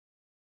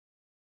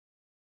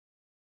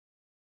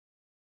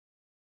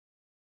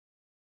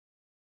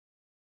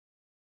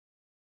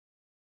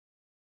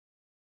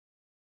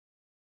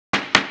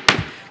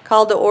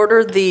Call to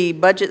order the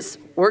budget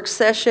work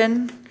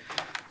session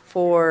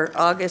for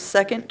August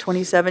 2nd,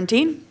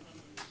 2017.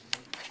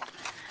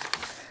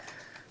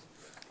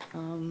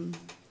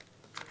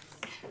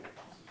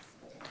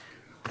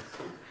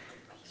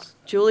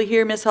 Julie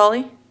here, Miss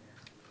Holly?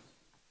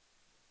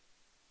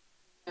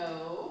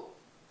 No.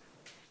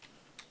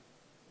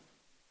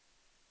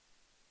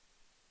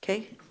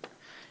 Okay.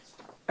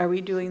 Are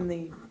we doing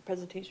the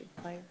presentation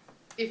flyer?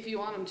 If you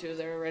want them to,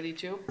 they're ready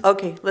to.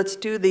 Okay, let's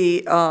do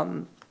the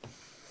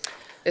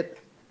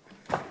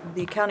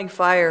county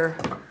fire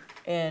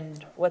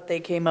and what they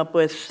came up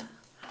with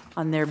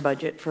on their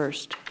budget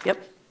first.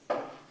 Yep.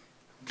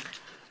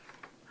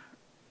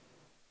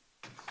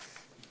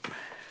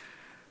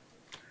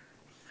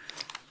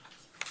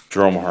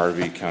 Jerome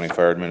Harvey, County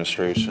Fire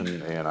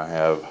Administration, and I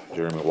have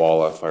Jeremy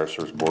Walla, Fire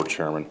Service Board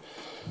Chairman.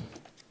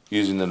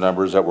 Using the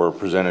numbers that were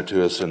presented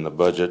to us in the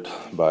budget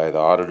by the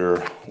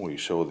auditor, we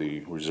show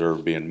the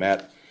reserve being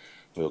met.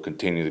 We'll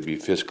continue to be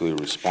fiscally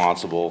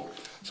responsible.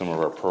 Some of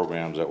our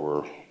programs that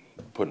were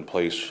put in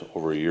place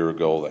over a year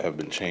ago that have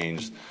been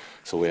changed,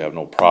 so we have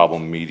no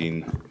problem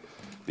meeting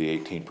the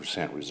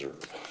 18%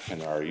 reserve,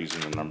 and are using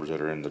the numbers that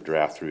are in the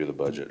draft 3 of the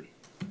budget.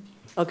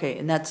 Okay,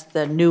 and that's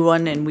the new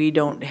one, and we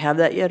don't have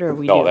that yet, or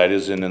we No, do? that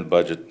is in the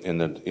budget, in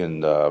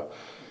the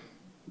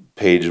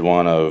page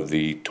 1 of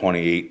the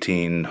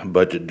 2018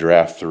 budget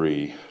draft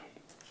 3.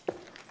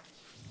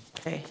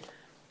 Okay.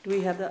 Do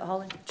we have that,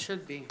 Holly?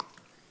 Should be.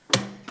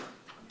 You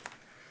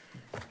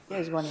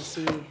guys want to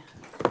see?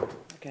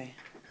 Okay.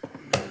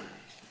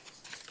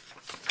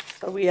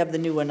 So we have the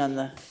new one on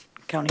the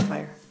county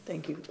fire.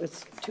 Thank you.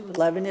 It's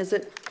 211, is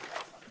it?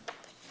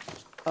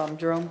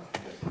 Jerome?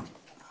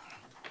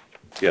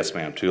 Yes,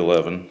 ma'am,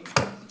 211.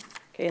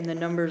 Okay, and the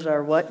numbers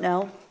are what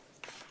now?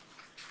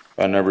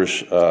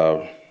 Numbers,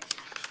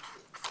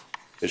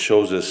 it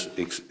shows us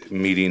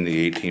meeting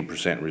the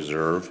 18%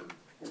 reserve.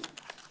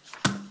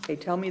 Okay,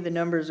 tell me the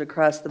numbers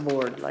across the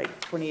board, like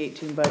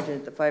 2018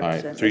 budget, the 5%. All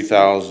right,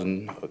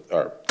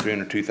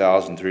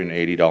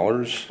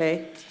 $302,380.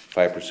 Okay,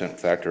 5%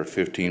 factor of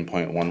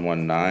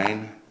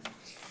 15.119.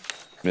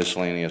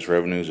 Miscellaneous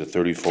revenues of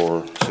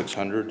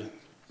 34,600.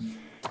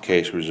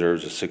 Case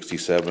reserves of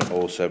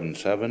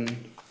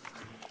 67,077.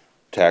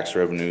 Tax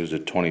revenues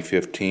of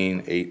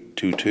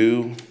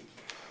 2015,822.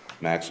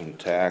 Maximum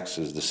tax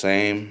is the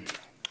same.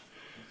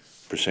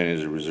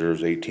 Percentage of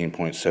reserves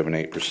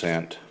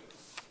 18.78%.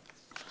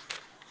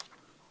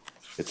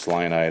 It's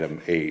line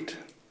item 8.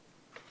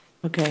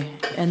 okay,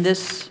 and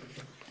this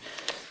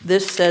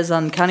says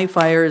on county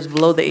fire is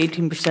below the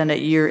 18%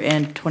 at year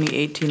end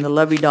 2018. The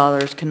levy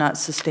dollars cannot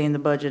sustain the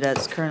budget at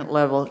its current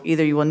level.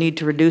 Either you will need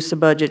to reduce the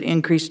budget,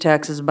 increase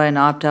taxes by an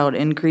opt-out,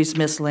 increase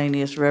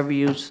miscellaneous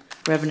revenues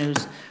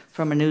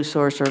from a new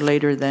source, or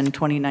later than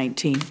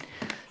 2019.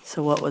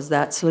 So what was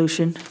that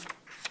solution?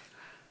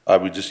 I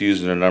was just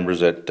using the numbers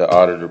that the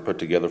auditor put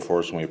together for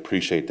us, and we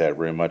appreciate that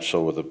very much.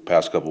 So with the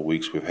past couple of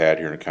weeks we've had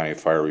here in the county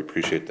fire, we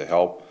appreciate the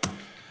help.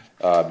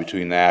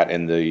 Between that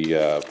and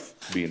the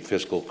being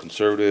fiscal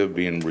conservative,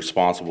 being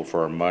responsible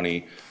for our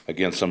money,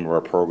 again, some of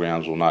our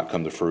programs will not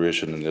come to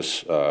fruition in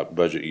this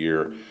budget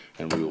year,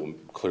 and we will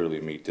clearly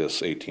meet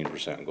this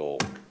 18% goal.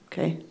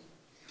 Okay.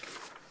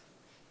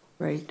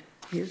 Right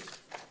here?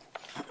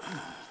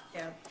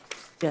 Yeah,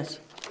 Yes.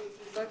 if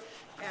you look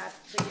at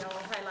the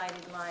yellow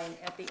highlighted line,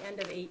 at the end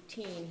of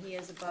 18, he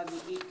is above the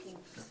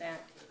 18%.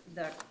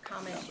 The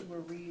comments you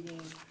were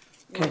reading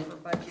were Okay. for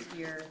budget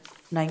year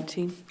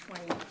 19?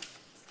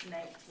 2019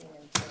 and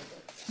forward.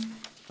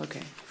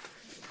 Okay.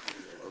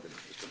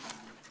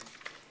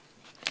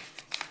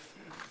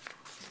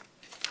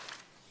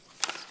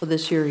 So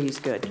this year he's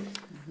good.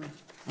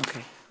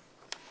 Okay.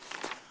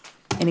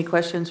 Any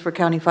questions for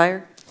county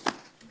fire?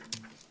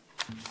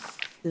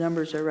 The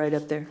numbers are right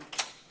up there.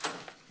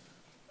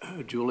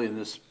 Julie, in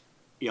this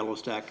yellow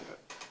stack,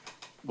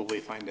 will we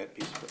find that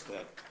piece of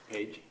that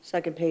page?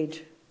 Second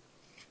page.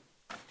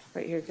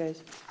 Right here,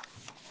 guys.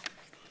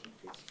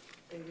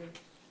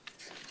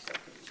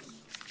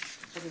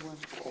 Everyone.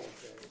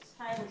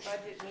 Time and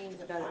budget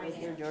means of Got it right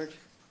here, finance. George.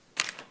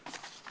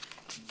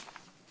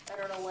 I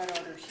don't know what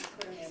order she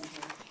put them in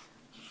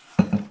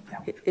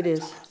here. It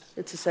is.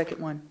 It's the second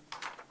one.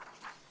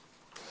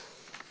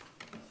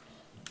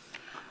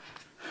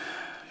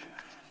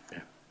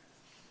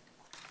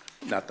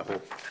 Not the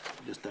whole,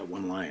 just that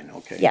one line,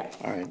 okay. Yeah,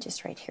 All right,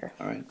 just right here.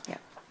 all right, Yeah,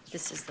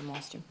 this is the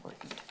most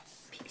important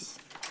piece,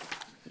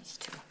 these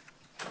two.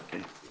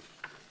 okay.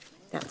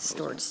 That's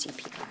stored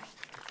CPI.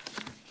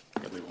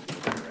 Yeah, we won't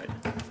get that right.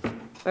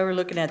 While we're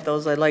looking at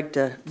those, I'd like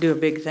to do a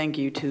big thank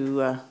you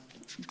to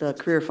the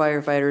career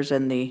firefighters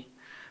and the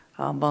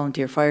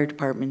volunteer fire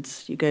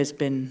departments. You guys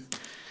been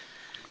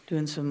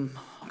doing some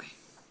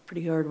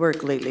pretty hard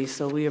work lately,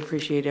 so we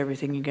appreciate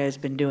everything you guys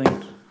been doing.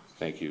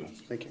 Thank you.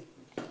 Thank you.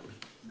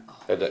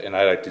 And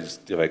I'd like to,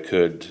 just, if I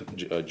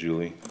could,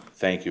 Julie,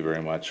 thank you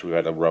very much. We've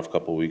had a rough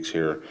couple of weeks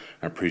here.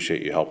 I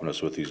appreciate you helping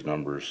us with these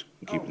numbers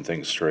and keeping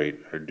things straight.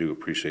 I do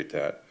appreciate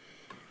that.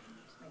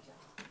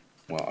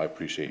 Well, I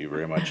appreciate you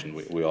very much, and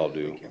we all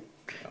do.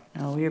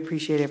 No, we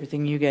appreciate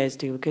everything you guys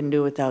do. We couldn't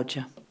do it without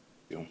you.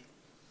 You know,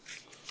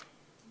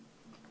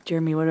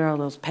 Jeremy, what are all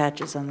those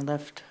patches on the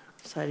left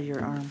side of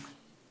your arm?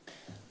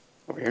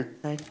 Over here.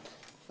 Side?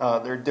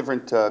 There are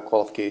different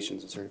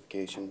qualifications and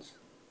certifications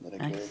that I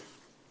carry. Nice.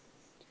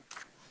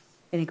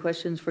 Any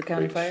questions for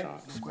County brake Fire?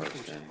 shocks,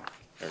 steering,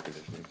 air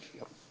conditioning.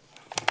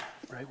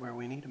 Right where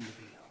we need them to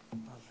be.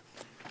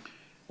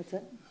 What's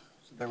that?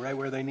 They're right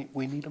where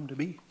we need them to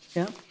be.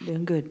 Yeah,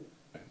 doing good.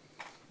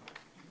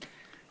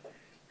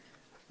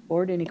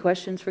 Board, any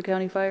questions for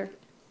County Fire?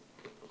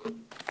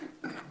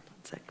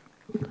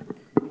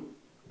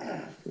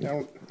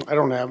 I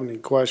don't have any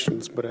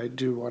questions, but I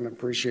do want to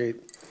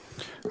appreciate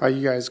how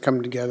you guys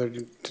come together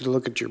to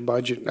look at your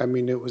budget. I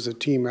mean, it was a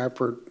team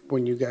effort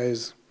when you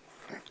guys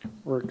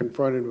were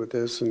confronted with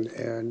this,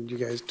 and you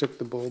guys took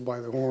the bull by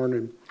the horn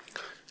and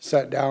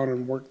sat down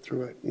and worked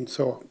through it. And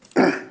so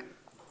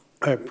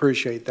I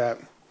appreciate that.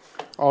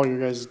 All your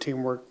guys'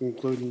 teamwork,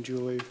 including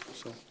Julie,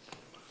 so.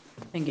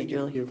 Thank you,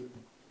 Julie. you.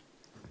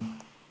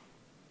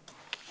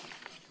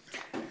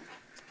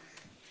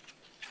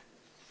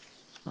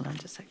 Hold on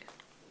just a second.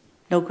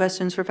 No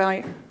questions for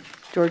Fire?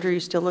 George, are you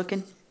still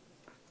looking?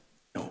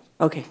 No.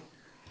 Okay.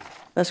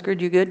 Busker,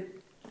 you good?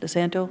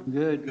 DeSanto?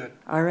 Good. Good.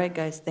 All right,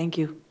 guys, thank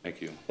you.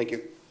 Thank you. Thank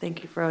you.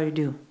 Thank you for all you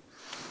do.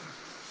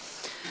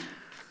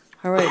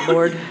 All right,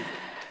 Board.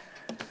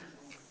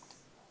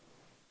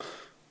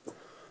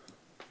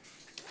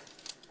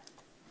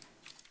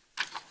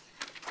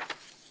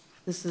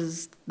 This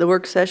is the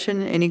work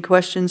session. Any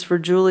questions for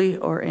Julie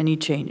or any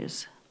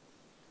changes?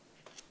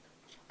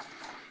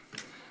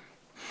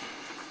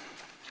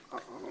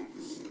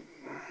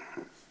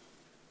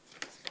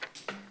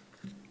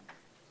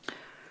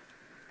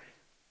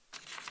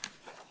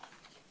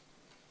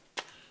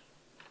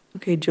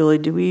 Okay, Julie,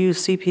 do we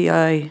use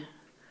CPI,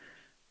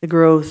 the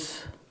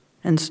growth,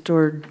 and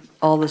stored,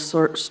 all the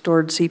stored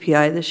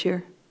CPI this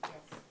year?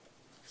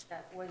 Yes,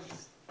 that was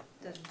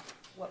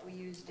what we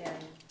used in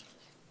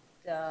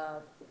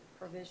the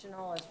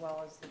provisional as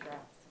well as the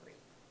draft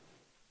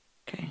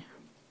 3.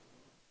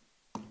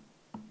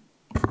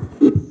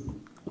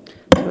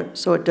 Okay.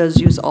 So it does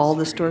use all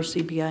the store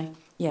CPI?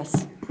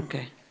 Yes.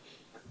 Okay.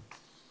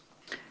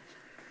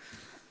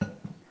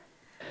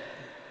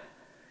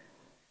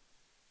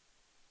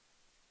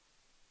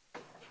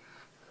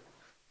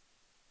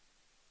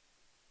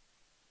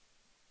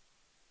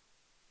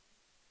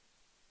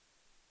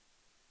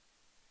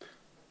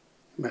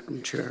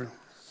 Madam Chair,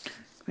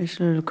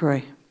 Commissioner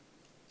LaCroy.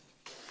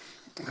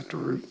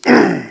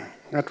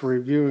 after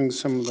reviewing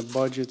some of the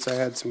budgets, I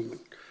had some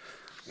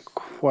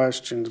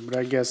questions, but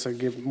I guess I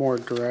give more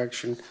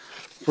direction.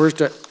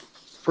 First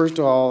of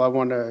all, I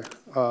want to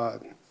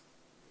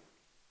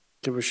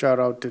give a shout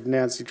out to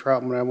Nancy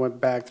Troutman. I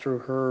went back through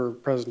her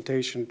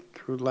presentation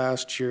through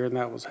last year, and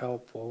that was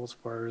helpful as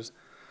far as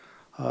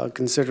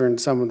considering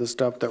some of the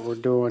stuff that we're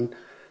doing.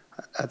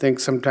 I think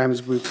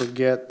sometimes we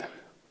forget,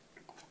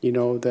 you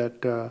know,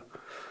 that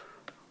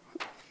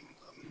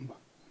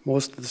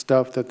most of the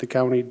stuff that the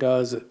county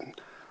does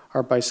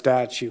are by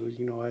statute.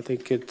 You know, I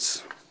think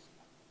it's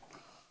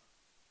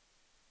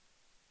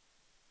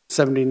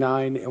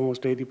 79,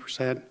 almost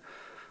 80%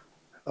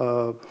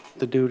 of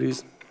the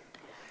duties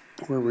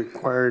we're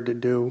required to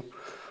do.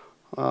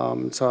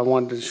 So I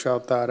wanted to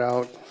shout that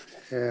out.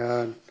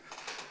 And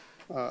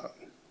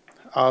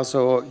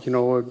also, you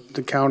know,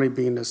 the county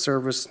being a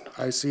service,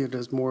 I see it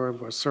as more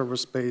of a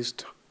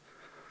service-based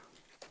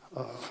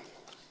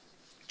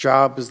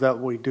job is that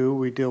we do.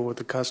 We deal with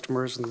the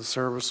customers and the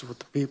service with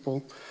the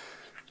people.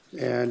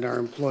 And our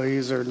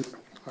employees are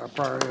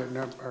probably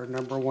our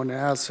number one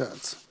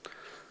assets.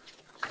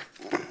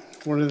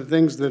 One of the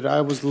things that I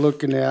was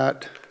looking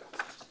at,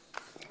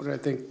 what I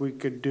think we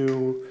could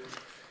do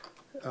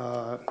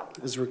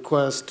is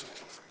request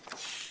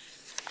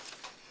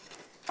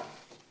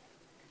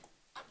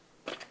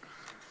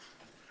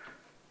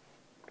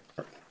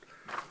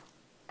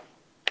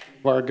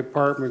our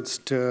departments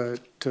to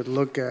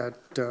look at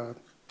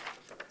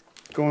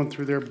going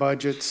through their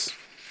budgets.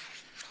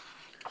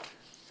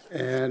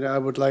 And I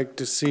would like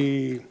to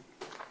see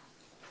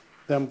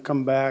them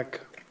come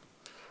back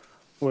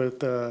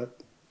with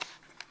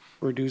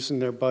reducing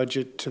their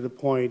budget to the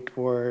point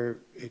where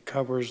it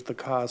covers the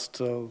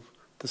cost of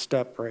the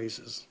step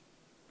raises.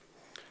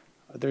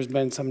 There's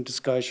been some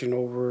discussion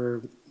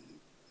over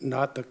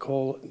not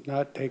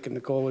taking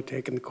the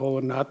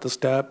COLA, not the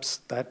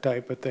steps, that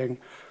type of thing.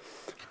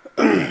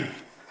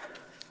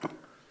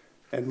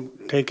 And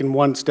taking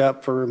one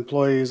step for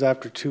employees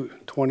after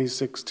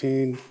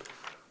 2016.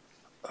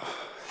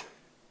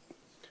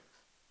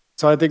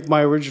 So I think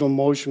my original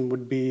motion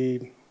would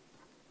be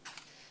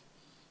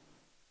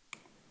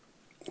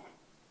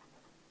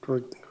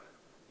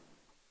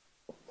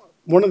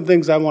one of the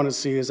things I want to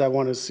see is I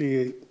want to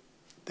see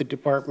the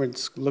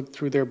departments look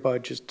through their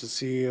budgets to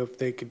see if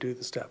they could do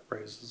the step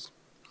raises.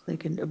 They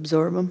can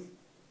absorb them?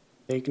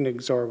 They can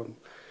absorb them.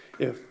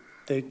 If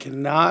they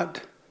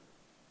cannot,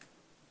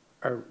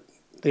 or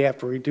they have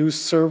to reduce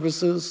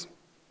services,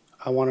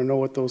 I want to know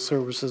what those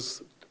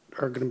services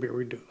are going to be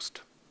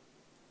reduced.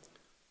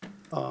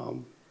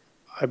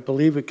 I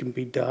believe it can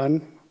be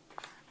done.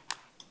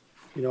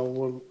 You know,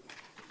 when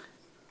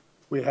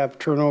we have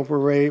turnover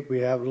rate,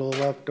 we have a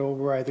little left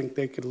over, I think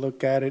they could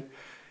look at it.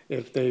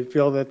 If they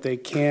feel that they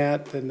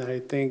can't, then I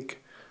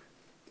think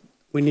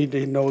we need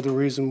to know the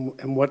reason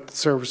and what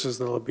services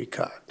that'll be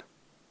cut.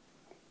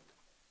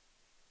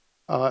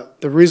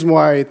 The reason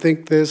why I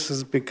think this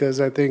is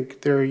because I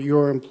think they're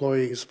your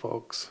employees,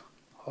 folks.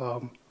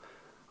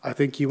 I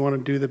think you want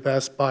to do the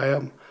best by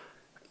them,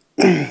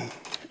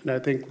 and I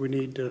think we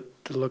need to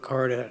look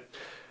hard at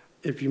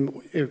it.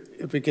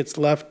 If it gets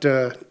left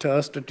to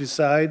us to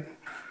decide,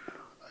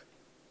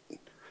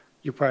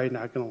 you're probably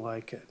not going to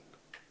like it.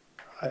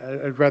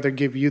 I'd rather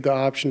give you the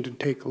option to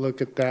take a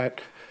look at that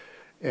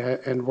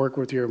and work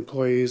with your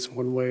employees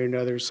one way or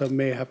another. Some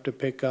may have to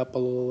pick up a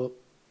little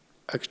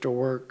extra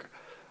work,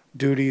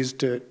 duties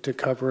to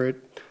cover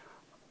it.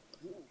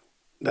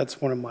 That's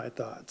one of my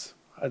thoughts.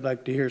 I'd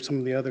like to hear some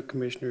of the other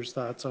commissioners'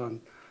 thoughts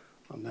on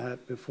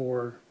that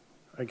before,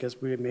 I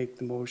guess, we would make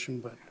the motion,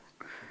 but.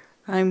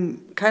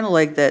 I'm kind of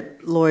like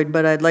that, Lloyd,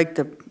 but I'd like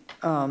to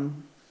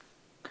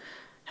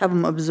have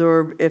them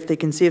absorb, if they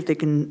can see if they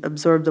can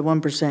absorb the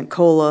 1%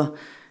 COLA,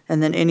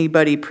 and then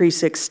anybody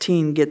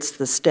pre-16 gets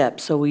the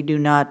step, so we do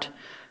not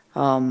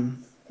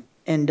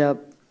end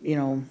up, you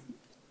know,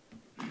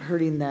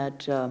 hurting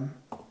that,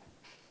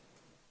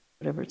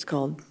 whatever it's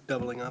called.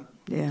 Doubling up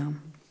Yeah.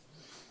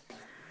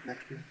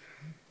 next year?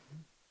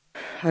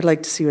 I'd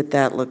like to see what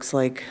that looks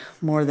like,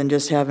 more than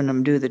just having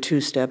them do the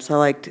 2 steps. I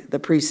liked the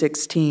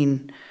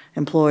pre-16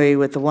 employee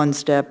with the 1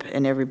 step,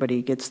 and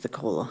everybody gets the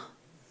COLA.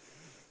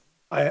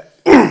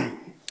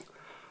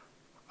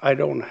 I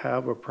don't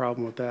have a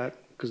problem with that,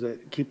 because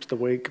it keeps the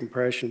weight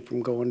compression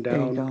from going There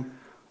you down.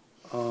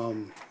 go.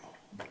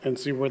 And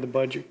see where the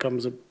budget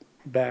comes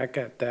back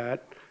at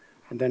that,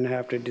 and then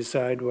have to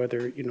decide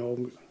whether, you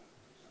know,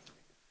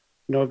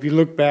 if you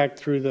look back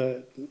through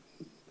the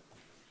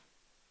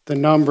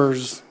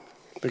numbers,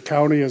 the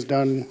county has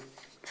done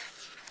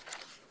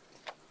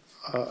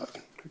a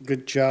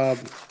good job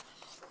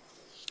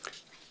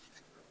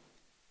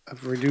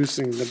of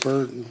reducing the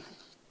burden.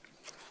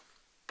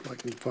 If I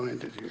can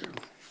find it here.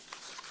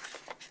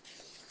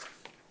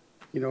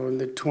 You know, in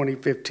the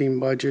 2015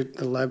 budget,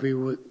 the levy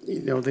would,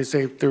 you know, they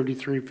saved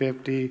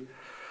 $33.50.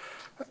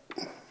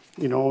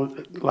 You know,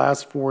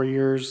 last 4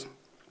 years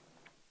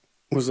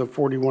was a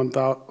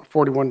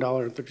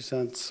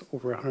 $41.30,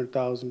 over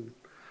 100,000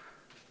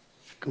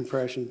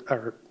 compression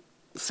or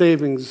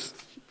savings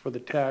for the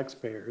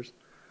taxpayers.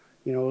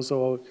 You know,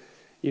 so,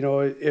 you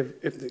know, if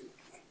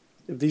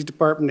these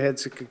department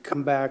heads could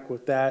come back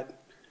with that.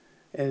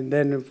 And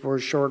then if we're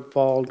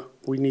shortfalled,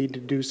 we need to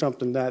do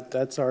something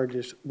that's our,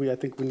 I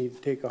think we need to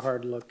take a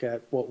hard look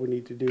at what we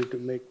need to do to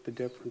make the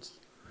difference.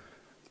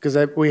 Because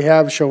we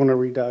have shown a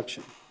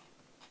reduction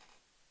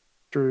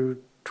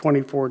through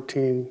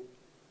 2014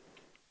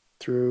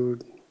 through,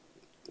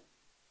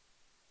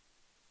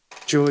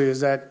 Julie, is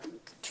that?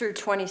 Through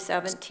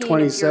 2017, if you're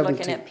 2017.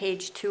 looking at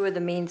page 2 of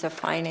the means of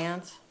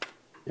finance.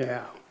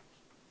 Yeah.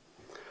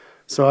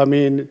 So, I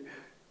mean,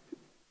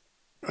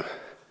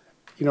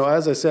 you know,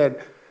 as I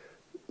said,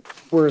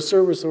 we're a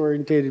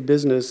service-oriented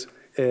business,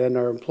 and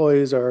our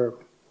employees are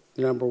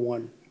the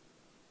 #1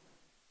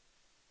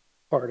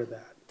 part of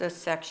that. The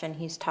section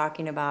he's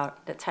talking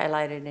about that's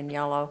highlighted in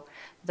yellow,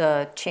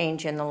 the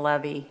change in the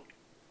levy.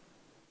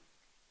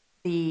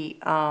 The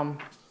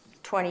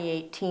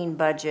 2018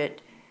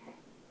 budget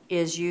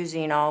is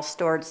using all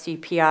stored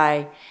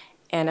CPI,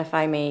 and if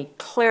I may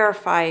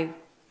clarify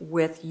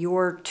with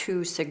your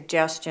 2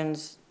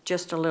 suggestions,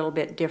 just a little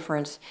bit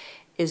difference,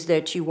 is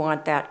that you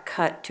want that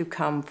cut to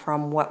come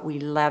from what we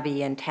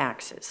levy in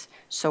taxes.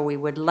 So we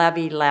would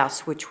levy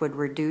less, which would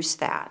reduce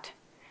that.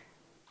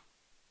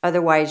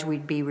 Otherwise,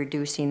 we'd be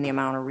reducing the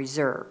amount of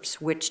reserves.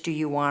 Which do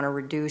you want to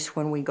reduce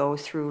when we go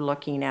through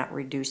looking at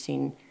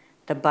reducing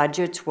the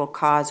budgets? Will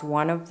cause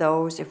one of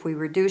those. If we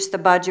reduce the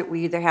budget,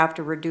 we either have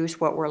to reduce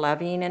what we're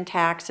levying in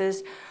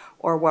taxes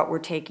or what we're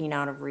taking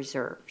out of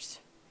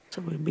reserves.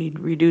 So we'd be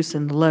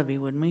reducing the levy,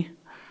 wouldn't we?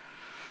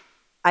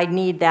 I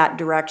need that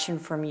direction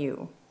from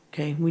you.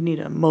 Okay, we need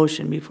a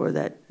motion before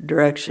that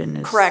direction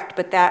is. Correct,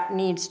 but that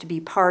needs to be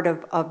part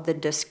of the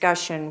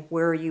discussion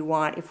where you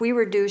want. If we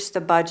reduce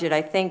the budget,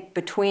 I think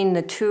between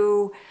the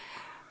 2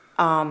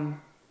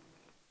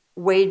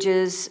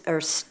 wages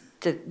or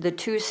the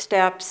 2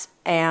 steps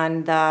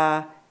and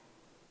the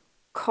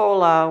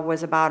COLA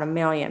was about $1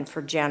 million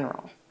for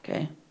general.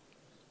 Okay,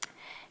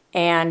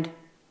 And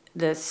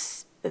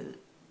this,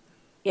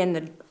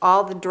 in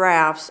all the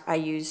drafts, I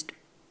used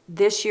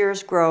this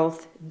year's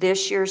growth,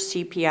 this year's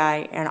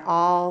CPI, and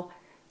all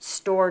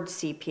stored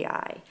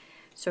CPI.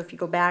 So if you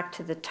go back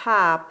to the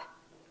top,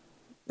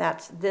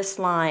 that's this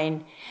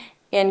line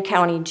in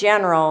county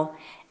general.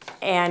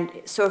 And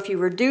so if you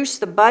reduce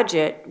the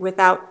budget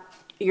without,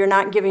 you're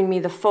not giving me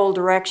the full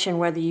direction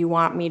whether you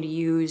want me to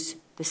use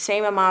the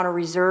same amount of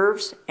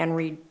reserves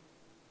and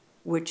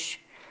which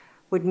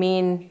would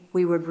mean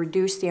we would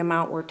reduce the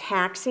amount we're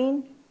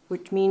taxing,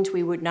 which means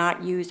we would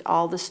not use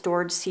all the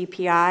stored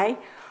CPI,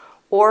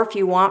 Or if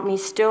you want me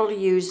still to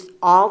use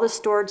all the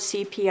stored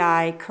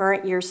CPI,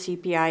 current year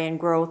CPI and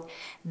growth,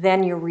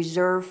 then your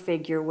reserve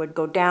figure would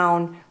go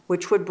down,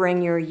 which would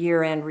bring your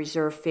year-end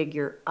reserve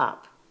figure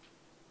up.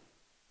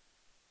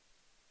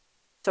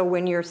 So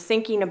when you're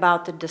thinking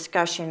about the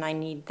discussion, I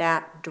need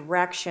that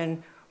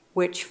direction,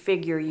 which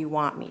figure you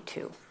want me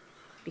to,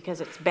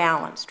 because it's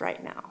balanced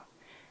right now.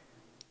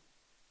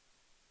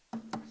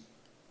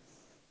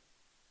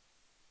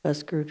 Us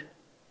screwed.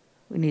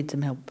 We need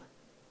some help.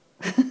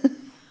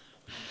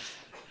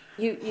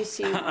 You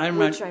see I'm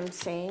which not- I'm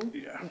saying?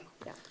 Yeah.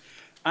 Yeah.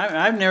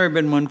 I've never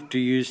been one to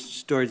use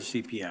stored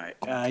CPI.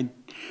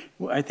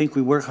 I think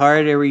we work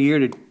hard every year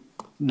to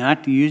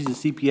not to use the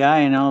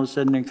CPI, and all of a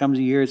sudden there comes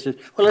a year that says,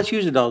 well, let's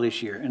use it all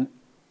this year. And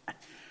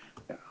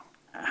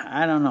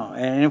I don't know.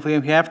 And if we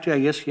have to, I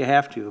guess you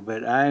have to,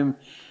 but I'm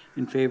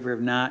in favor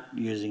of not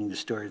using the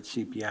stored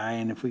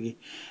CPI. And if we,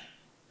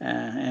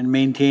 and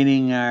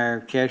maintaining our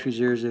cash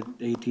reserves at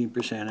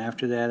 18%.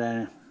 After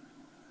that,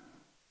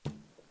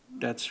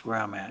 that's where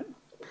I'm at.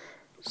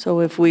 So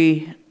if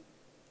we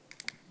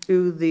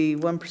do the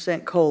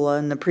 1% COLA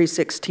and the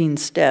pre-16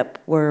 step,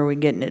 where are we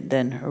getting it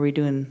then? Are we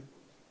doing,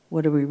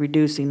 what are we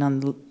reducing on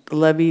the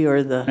levy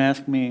or the,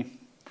 Ask me.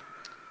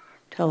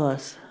 tell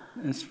us.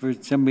 It's for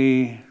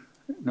somebody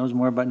that knows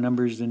more about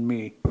numbers than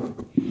me.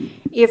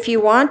 If you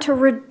want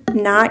to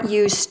not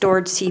use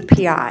stored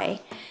CPI,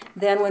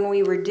 then when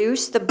we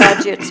reduce the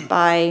budgets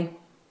by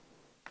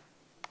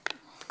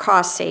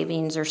cost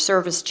savings or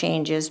service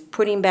changes,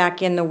 putting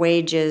back in the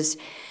wages,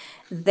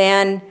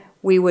 then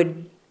we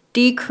would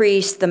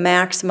decrease the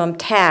maximum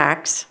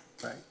tax.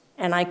 Right.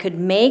 And I could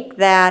make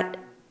that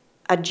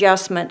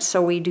adjustment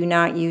so we do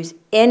not use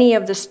any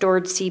of the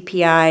stored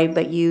CPI,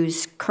 but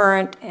use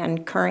current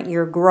and current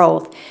year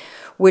growth,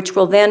 which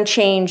will then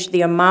change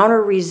the amount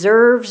of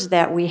reserves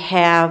that we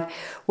have,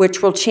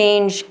 which will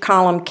change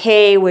column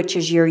K, which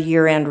is your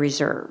year-end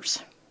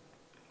reserves.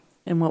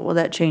 And what will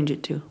that change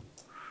it to?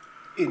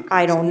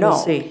 I don't know. We'll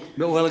see.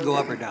 But will it go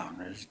up or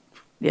down?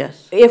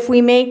 Yes. If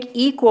we make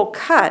equal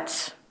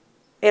cuts,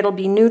 it'll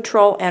be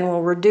neutral and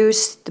will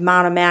reduce the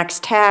amount of max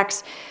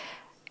tax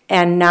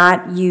and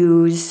not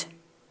use,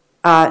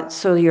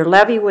 so your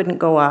levy wouldn't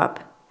go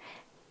up.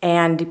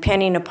 And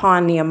depending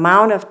upon the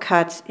amount of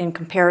cuts in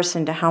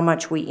comparison to how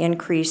much we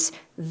increase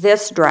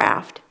this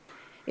draft,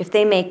 if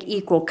they make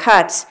equal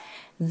cuts,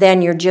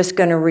 then you're just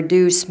going to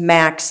reduce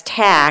max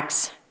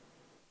tax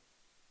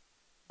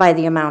by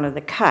the amount of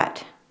the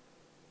cut.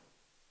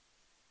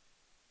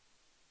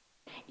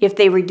 If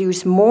they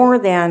reduce more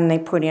than they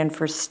put in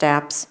for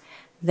steps,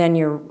 then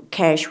your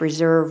cash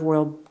reserve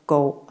will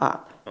go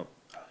up.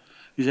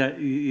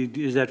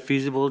 Is that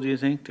feasible, do you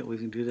think, that we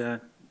can do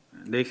that?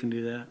 They can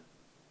do that?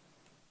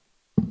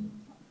 I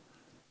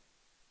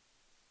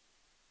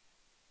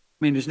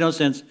mean, there's no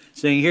sense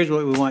saying, here's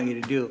what we want you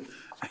to do,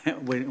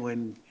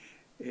 when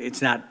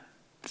it's not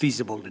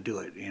feasible to do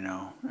it, you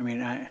know? I mean,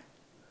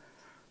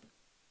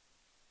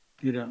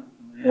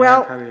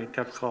 Well, probably a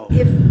tough call.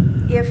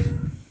 If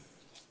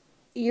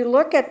you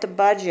look at the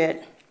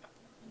budget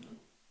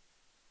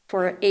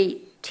for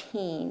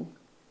 18,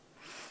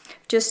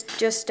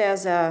 just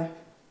as a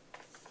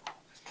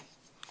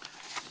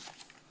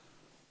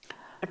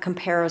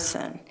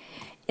comparison,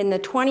 in the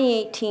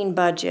 2018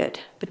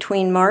 budget,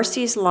 between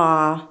Marcy's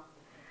Law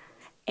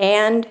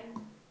and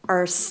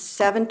our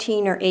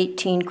 17 or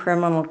 18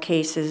 criminal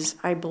cases,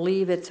 I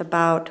believe it's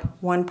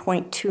about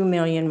 1.2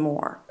 million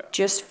more,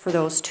 just for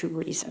those two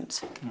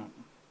reasons.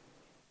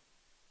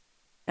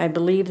 I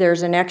believe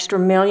there's an extra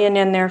million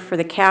in there for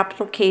the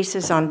capital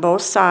cases on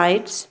both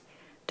sides,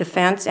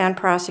 defense and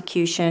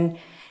prosecution,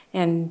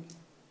 and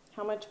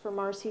how much for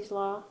Marcy's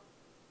Law?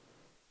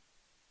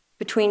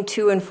 Between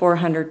 200,000 and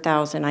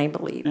 400,000, I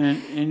believe.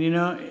 And you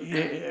know,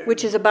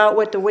 Which is about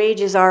what the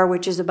wages are,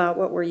 which is about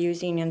what we're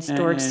using in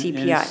stored and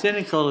CPI.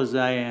 cynical as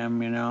I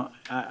am, you know,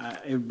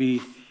 it would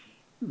be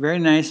very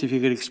nice if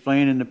you could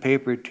explain in the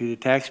paper to the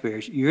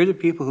taxpayers, you're the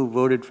people who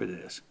voted for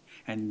this,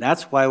 and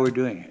that's why we're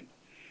doing it.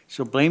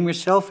 So blame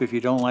yourself if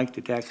you don't like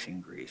the tax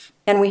increase.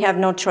 And we have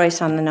no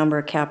choice on the number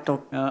of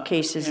capital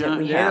cases You know, that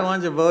we they're the have.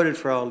 ones that voted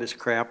for all this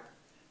crap,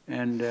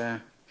 and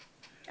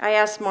I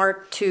asked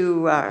Mark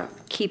to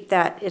keep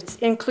that, it's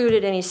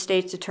included in his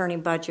state's attorney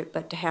budget,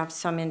 but to have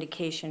some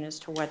indication as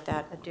to what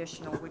that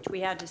additional, which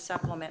we had to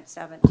supplement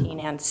 17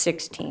 and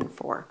 16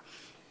 for.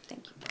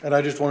 Thank you. And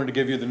I just wanted to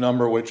give you the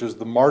number, which is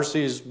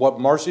what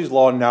Marcy's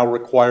Law now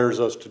requires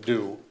us to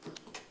do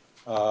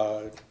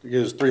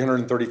is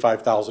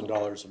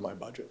 $335,000 of my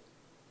budget.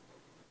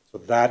 So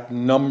that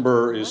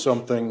number is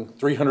something,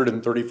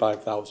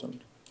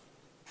 335,000.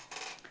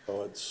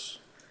 So it's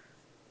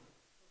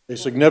a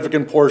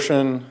significant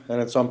portion,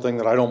 and it's something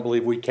that I don't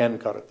believe we can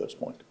cut at this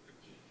point.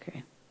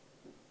 Okay.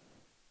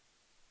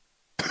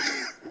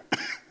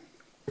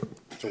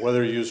 So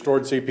whether you use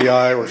stored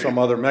CPI or some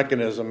other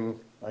mechanism,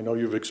 I know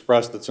you've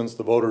expressed that since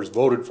the voters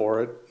voted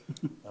for it,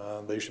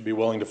 they should be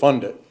willing to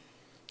fund it.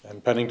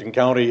 And Pennington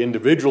County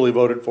individually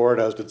voted for it,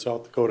 as did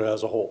South Dakota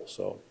as a whole,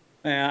 so.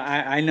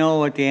 I know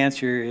what the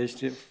answer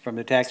is from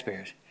the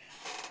taxpayers.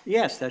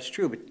 Yes, that's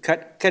true, but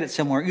cut it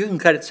somewhere, you can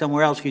cut it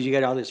somewhere else because you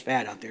got all this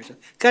fat out there, so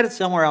cut it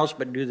somewhere else,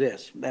 but do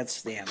this.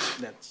 That's the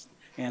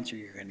answer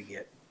you're gonna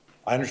get.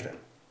 I understand.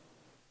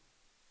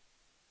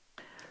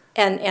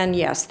 And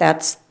yes,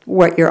 that's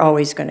what you're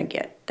always going to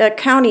get. The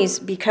counties,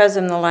 because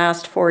in the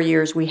last 4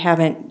 years, we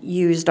haven't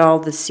used all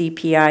the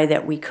CPI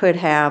that we could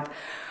have,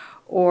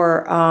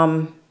 or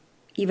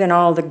even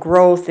all the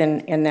growth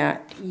in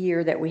that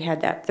year that we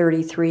had that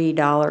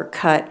 $33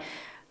 cut,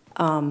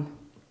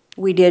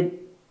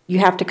 you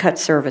have to cut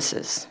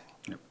services.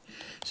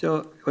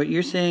 So what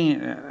you're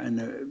saying on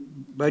the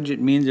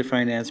budget means of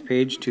finance,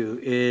 page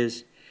 2,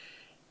 is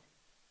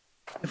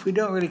if we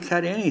don't really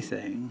cut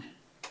anything,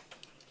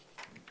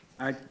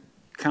 our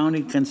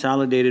county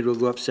consolidated will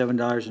go up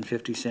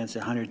 $7.50,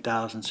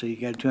 100,000. So you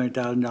got a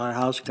 $200,000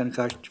 house, it's gonna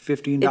cost you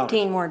 $15.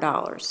 15 more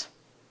dollars.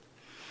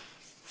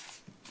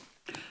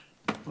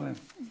 Boy,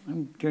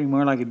 I'm getting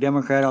more like a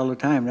Democrat all the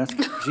time. That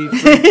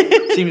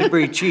seems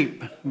pretty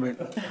cheap,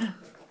 but.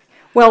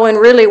 Well, and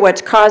really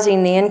what's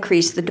causing the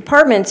increase, the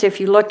departments, if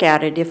you look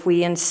at it, if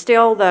we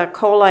instill the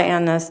COLA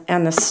and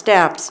the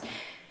steps,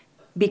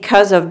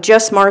 because of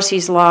just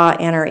Marcy's Law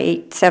and our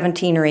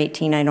 17 or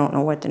 18, I don't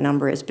know what the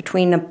number is,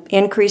 between the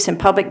increase in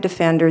public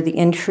defender, the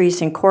increase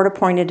in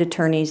court-appointed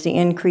attorneys, the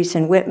increase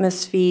in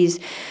witness fees,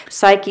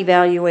 psych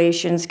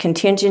evaluations,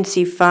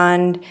 contingency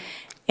fund,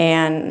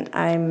 and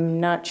I'm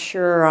not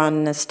sure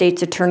on the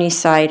state's attorney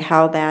side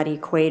how that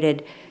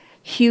equated,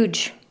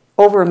 huge,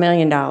 over $1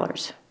 million.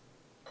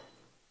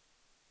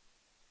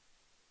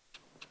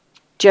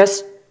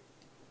 Just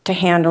to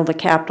handle the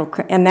capital,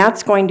 and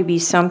that's going to be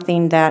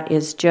something that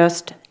is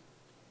just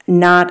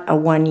not a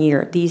 1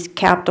 year. These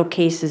capital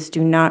cases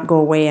do not go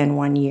away in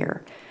 1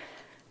 year.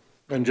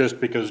 And just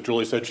because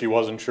Julie said she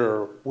wasn't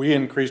sure, we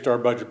increased our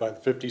budget by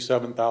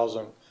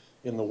 57,000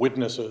 in the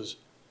witnesses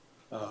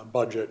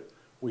budget.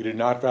 We did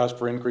not ask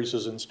for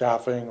increases in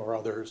staffing or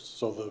others,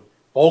 so the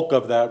bulk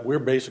of that, we're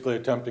basically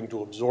attempting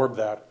to absorb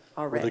that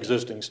Already. with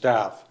existing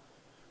staff.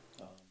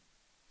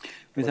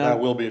 But that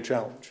will be a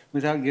challenge.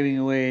 Without giving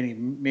away any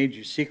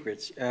major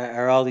secrets,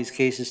 are all these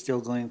cases still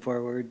going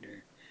forward?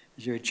 Or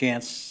is there a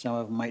chance some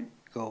of them might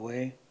go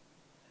away?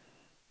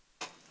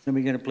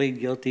 Somebody gonna plead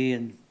guilty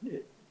and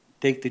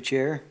take the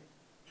chair?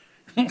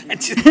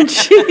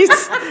 Jeez.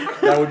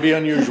 That would be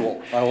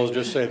unusual, I will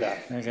just say that.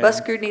 Okay.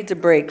 Busker needs a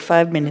break,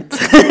 5 minutes.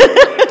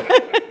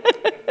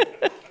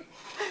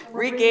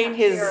 Regain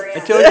his. I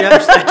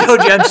told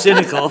you I'm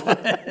cynical.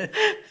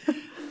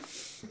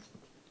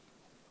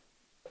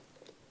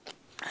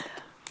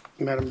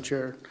 Madam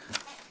Chair.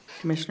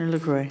 Commissioner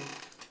LaCroy.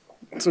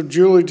 So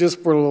Julie,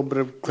 just for a little bit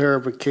of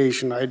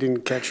clarification, I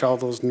didn't catch all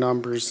those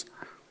numbers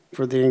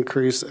for the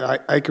increase.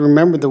 I can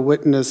remember the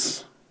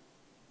witness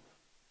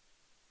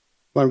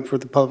one for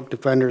the public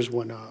defenders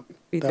went up.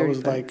 That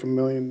was like $1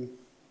 million.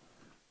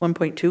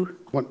 1.2?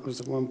 What was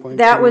it, 1.2?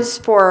 That was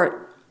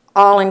for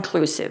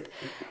all-inclusive.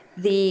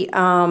 The,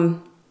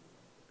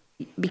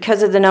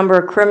 because of the number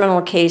of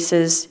criminal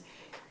cases,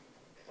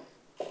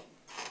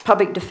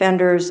 public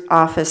defender's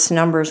office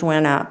numbers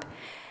went up.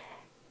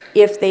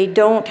 If they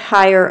don't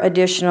hire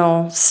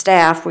additional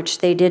staff, which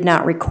they did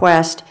not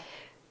request,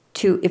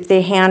 if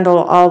they handle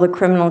all the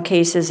criminal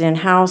cases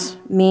in-house,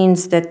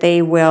 means that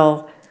they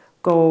will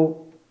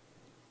go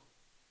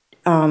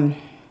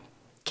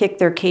kick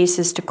their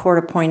cases to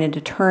court-appointed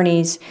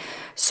attorneys.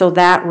 So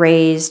that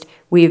raised,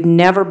 we've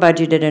never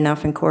budgeted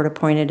enough in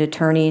court-appointed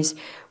attorneys.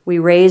 We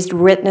raised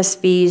witness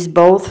fees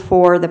both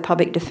for the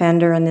public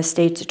defender and the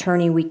state's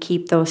attorney. We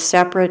keep those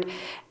separate,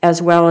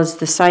 as well as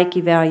the psych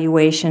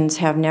evaluations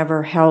have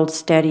never held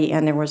steady,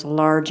 and there was a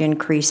large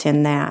increase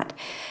in that.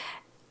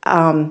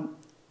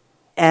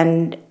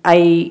 And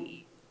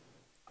I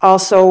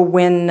also,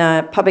 when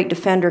the public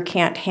defender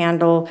can't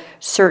handle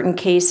certain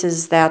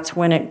cases, that's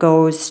when it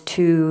goes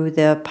to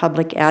the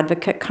public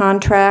advocate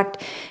contract,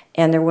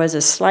 and there was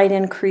a slight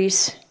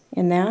increase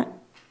in that.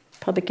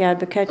 Public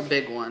advocate? A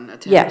big one, a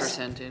 10% Yes.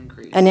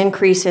 increase. An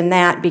increase in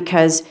that,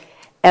 because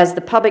as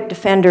the public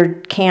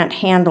defender can't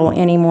handle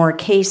any more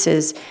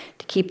cases,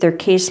 to keep their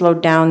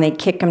caseload down, they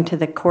kick them to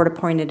the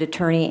court-appointed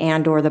attorney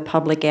and or the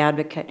public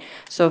advocate.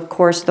 So of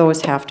course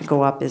those have to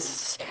go up.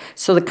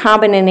 So the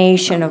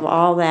combination of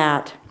all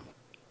that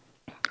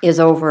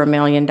is over $1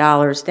 million.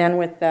 Then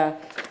with the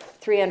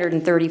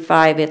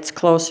 335, it's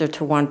closer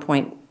to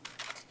 1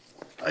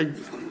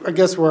 I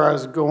guess where I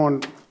was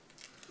going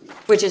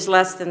which is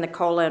less than the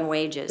COLA and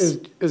wages.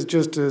 is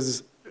just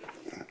as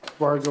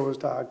Vargo was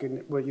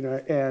talking, well, you know,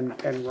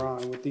 and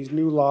Ron, with these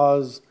new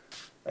laws,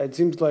 it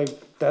seems like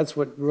that's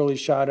what really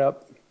shot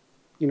up,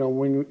 you know,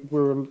 when we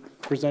were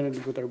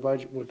presented with our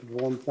budget with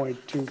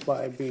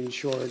 1.25 being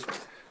short.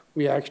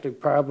 We actually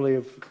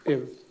probably,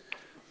 if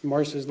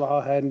Marcy's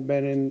Law hadn't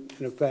been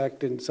in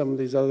effect and some of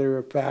these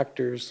other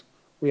factors,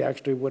 we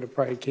actually would have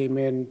probably came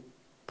in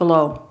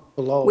Below.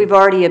 below. We've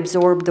already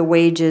absorbed the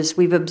wages.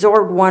 We've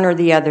absorbed one or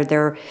the other.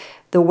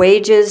 The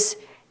wages,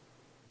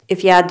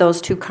 if you add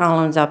those two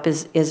columns up,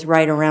 is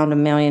right around $1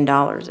 million,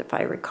 if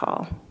I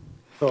recall.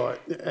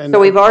 So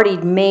we've already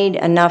made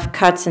enough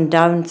cuts and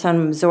done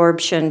some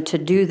absorption to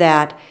do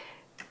that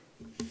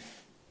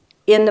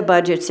in the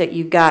budgets that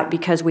you've got,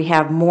 because we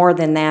have more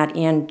than that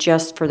in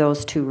just for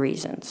those two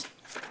reasons.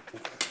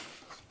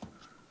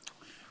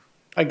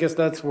 I guess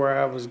that's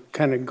where I was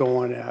kind of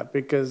going at,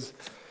 because,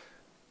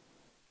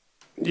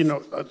 you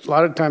know, a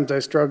lot of times I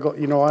struggle,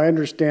 you know, I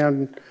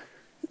understand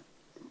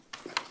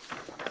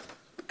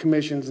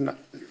commissions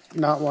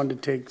not wanting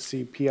to take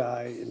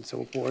CPI and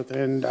so forth,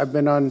 and I've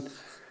been on,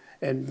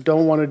 and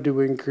don't want to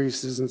do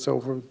increases and so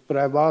forth, but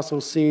I've also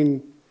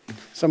seen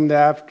some of the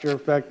after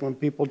effect when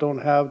people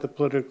don't have the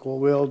political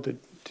will to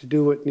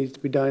do what needs to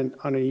be done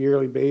on a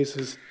yearly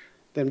basis.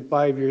 Then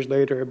 5 years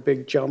later, a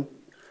big jump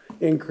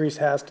increase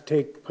has to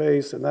take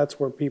place, and that's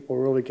where people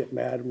really get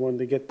mad when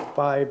they get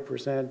 5%,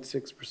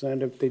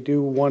 6%. If they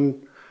do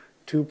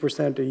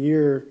 1-2% a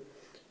year,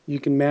 you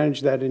can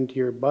manage that into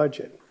your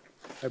budget,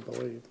 I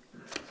believe.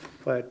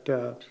 But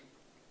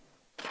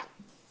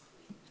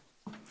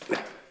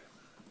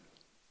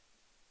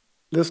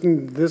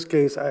listening to this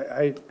case,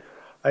 I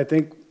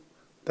think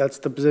that's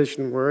the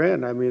position we're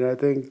in. I mean, I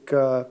think,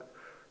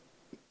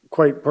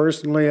 quite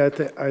personally, I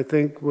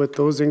think with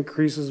those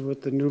increases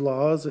with the new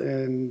laws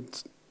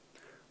and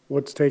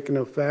what's taken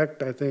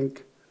effect, I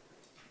think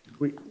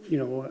we, you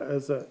know,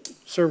 as a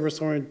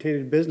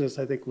service-oriented business,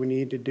 I think we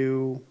need to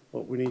do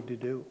what we need to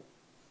do.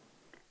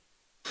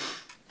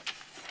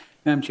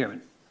 Madam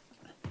Chairman,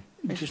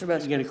 just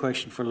Mr. get a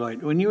question for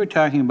Lloyd. When you were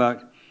talking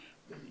about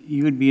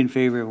you would be in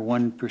favor of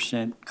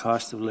 1%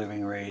 cost of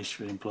living raise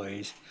for the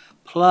employees,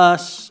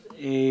 plus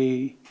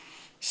a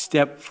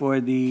step for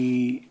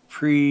the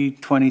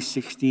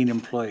pre-2016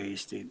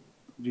 employees.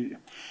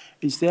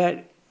 Is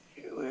that,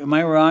 am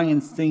I wrong in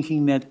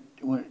thinking that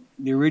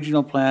the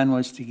original plan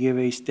was to give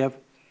a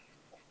step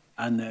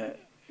on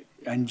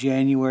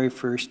January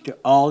 1st to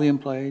all the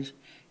employees,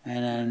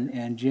 and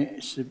on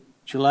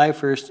July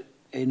 1st,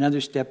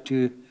 another step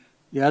to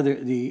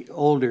the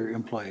older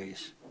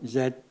employees? Is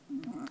that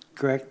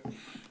correct?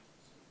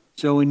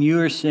 So when you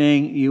are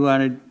saying you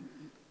want to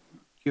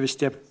give a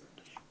step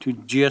to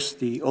just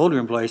the older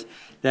employees,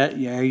 that,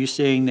 are you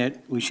saying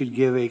that we should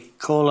give a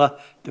COLA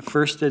the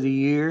first of the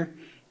year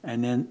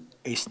and then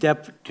a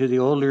step to the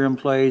older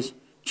employees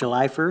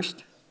July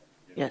 1st?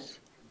 Yes.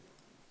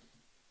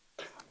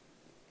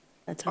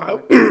 That's how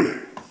it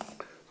works.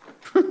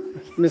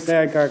 Ms.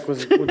 Adcock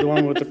was the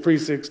one with the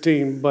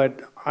pre-16,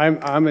 but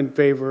I'm in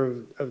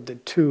favor of the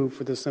two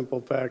for the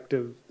simple fact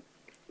of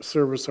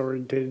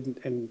service-oriented,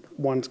 and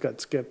one's got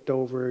skipped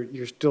over.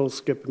 You're still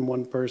skipping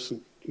one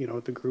person, you know,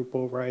 the group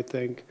over, I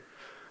think.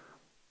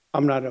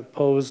 I'm not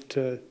opposed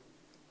to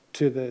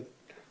the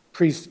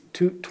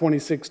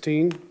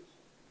pre-2016,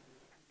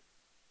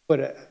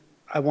 but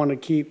I want to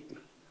keep,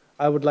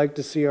 I would like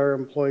to see our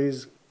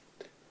employees,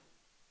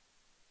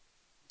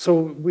 so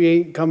we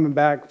ain't coming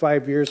back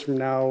 5 years from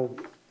now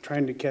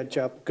trying to catch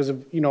up, because,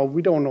 you know,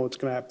 we don't know what's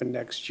going to happen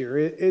next year.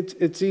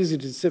 It's easy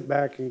to sit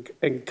back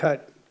and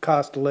cut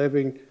cost of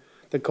living,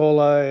 the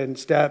COLA and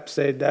STEP,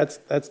 say that's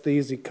the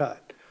easy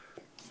cut.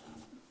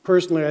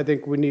 Personally, I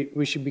think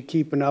we should be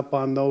keeping up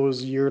on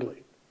those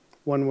yearly,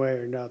 one way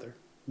or another.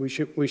 We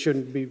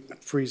shouldn't be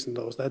freezing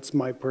those. That's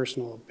my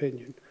personal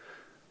opinion,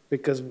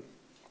 because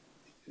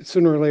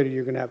sooner or later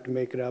you're going to have to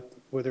make it up,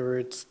 whether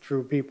it's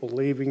through people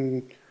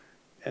leaving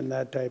and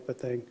that type of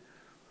thing.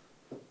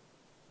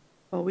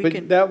 Well,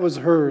 But that was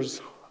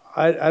hers.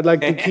 I'd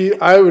like to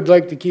keep. I would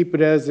like to keep it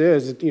as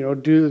is. You know,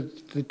 do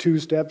the two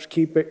steps.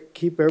 Keep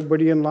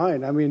everybody in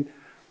line. I mean,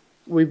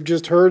 we've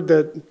just heard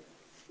that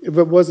if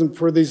it wasn't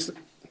for these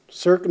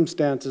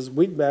circumstances,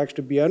 we'd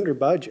actually be under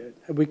budget.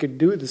 If we could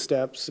do the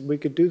steps, we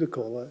could do the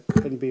COLA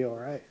and be all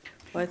right.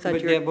 Well, I thought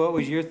But Deb, what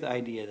was your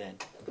idea then?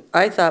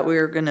 I thought we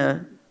were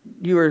gonna,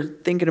 you were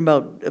thinking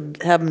about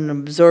having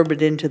them absorb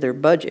it into their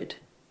budget.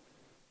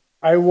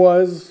 I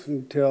was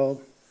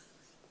until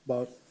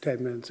about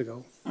 10 minutes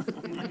ago. Because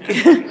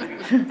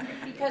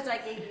I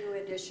gave you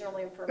additional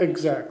information.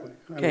 Exactly.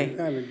 Okay.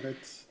 I mean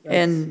that's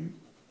And,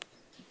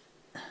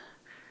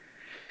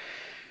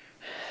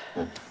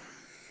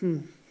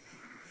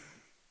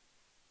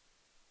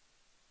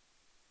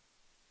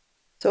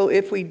 So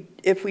if we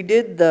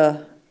did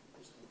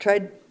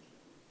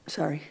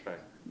sorry,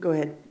 go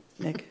ahead,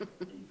 Nick.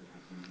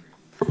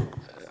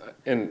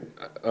 And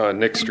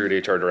Nick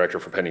Strude, HR Director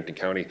for Pennington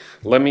County.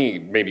 Let me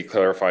maybe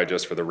clarify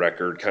just for the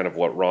record kind of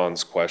what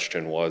Ron's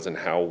question was and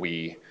how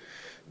we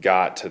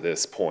got to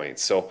this point.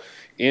 So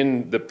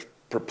in the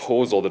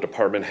proposal, the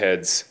department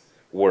heads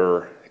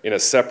were in a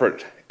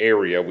separate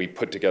area. We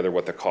put together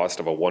what the cost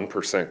of a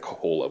 1%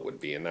 COLA would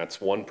be, and that's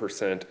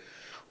 1%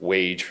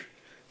 wage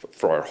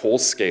for our whole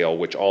scale,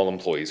 which all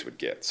employees would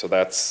get. So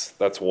that's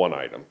one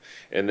item.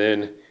 And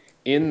then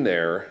in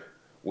there,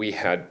 we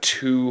had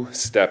 2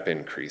 step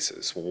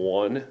increases.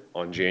 One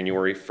on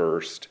January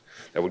 1st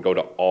that would go to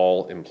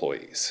all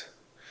employees.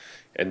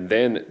 And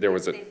then there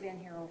was a... They've been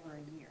here over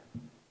a year.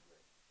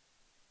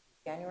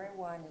 January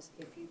 1 is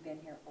if you've been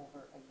here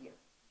over a year.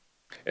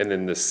 And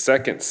then the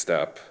second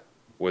step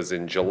was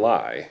in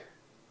July.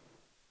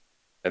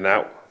 And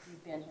that...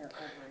 You've been here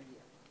over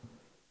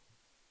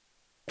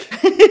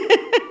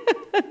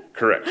a year.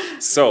 Correct.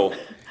 So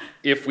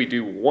if we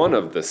do one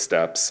of the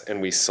steps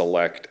and we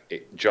select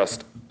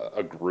just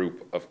a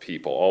group of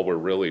people, all we're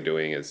really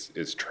doing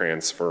is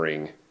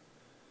transferring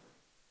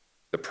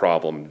the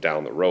problem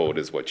down the road,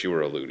 is what you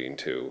were alluding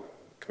to,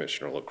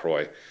 Commissioner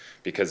LaCroix,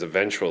 because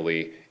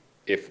eventually,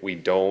 if we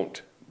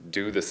don't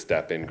do the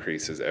step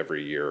increases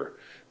every year,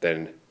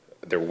 then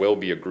there will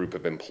be a group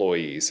of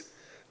employees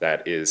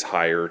that is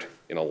hired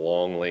in a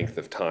long length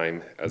of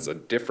time as a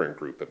different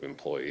group of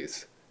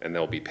employees, and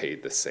they'll be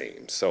paid the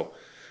same. So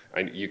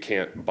you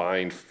can't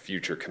bind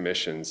future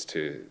commissions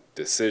to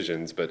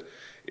decisions, but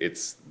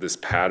it's this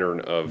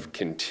pattern of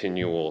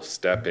continual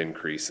step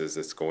increases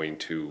that's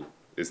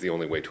is the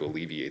only way to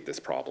alleviate this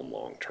problem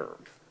long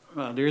term.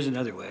 Well, there is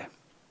another way.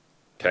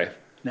 Okay?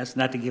 That's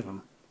not to give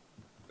them.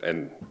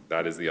 And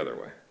that is the other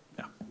way.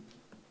 Yeah.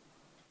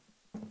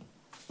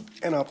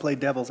 And I'll play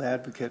devil's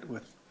advocate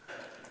with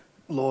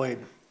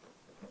Lloyd.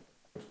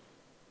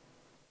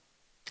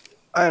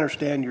 I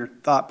understand your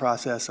thought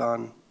process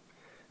on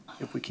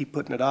if we keep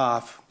putting it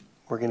off,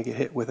 we're going to get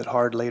hit with it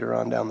hard later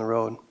on down the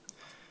road.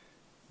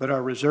 But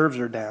our reserves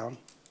are down.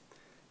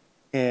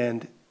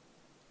 And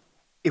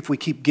if we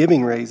keep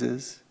giving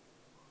raises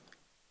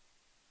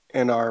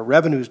and our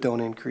revenues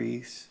don't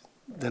increase,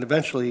 then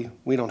eventually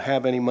we don't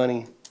have any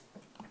money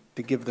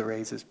to give the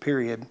raises,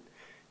 period.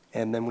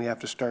 And then we have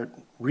to start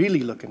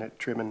really looking at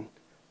trimming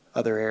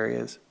other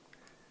areas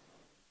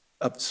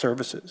of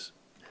services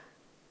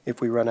if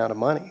we run out of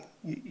money.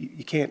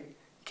 You can't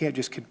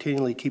just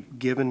continually keep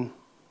giving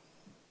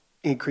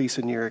increase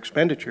in your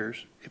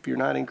expenditures if you're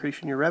not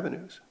increasing your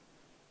revenues.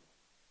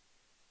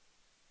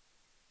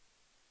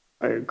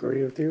 I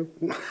agree with you.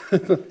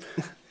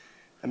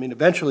 I mean,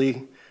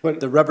 eventually,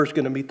 the rubber's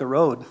going to meet the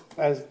road.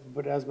 As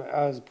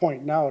a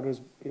point now, it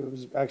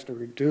was actually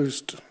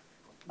reduced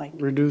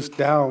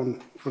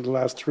down for the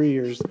last 3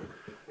 years.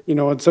 You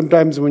know, and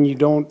sometimes when you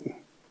don't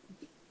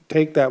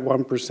take that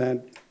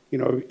 1%, you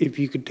know, if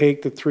you could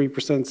take the 3%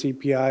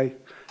 CPI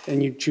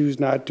and you choose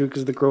not to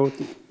because the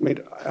growth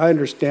I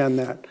understand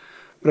that.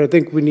 But I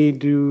think we need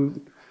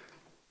to,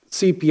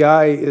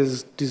 CPI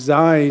is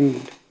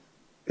designed,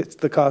 it's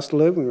the cost of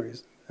living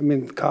raise. I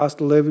mean, the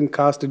cost of living,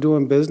 cost of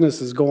doing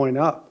business is going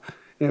up.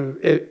 And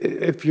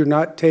if you're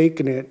not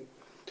taking it,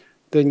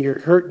 then you're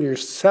hurting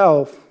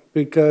yourself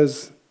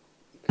because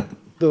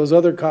those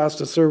other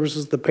costs of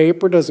services, the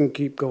paper doesn't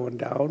keep going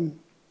down.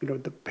 You know,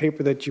 the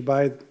paper that you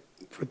buy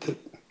for the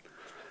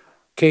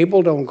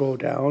cable don't go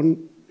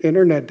down.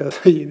 Internet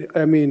doesn't.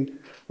 I mean,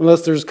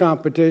 unless there's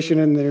competition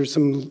and there's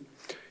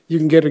you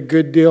can get a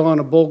good deal on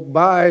a bulk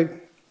buy,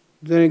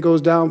 then it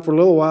goes down for a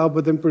little while,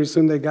 but then pretty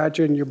soon they got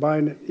you and you're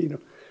buying it, you know.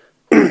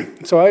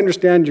 So I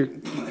understand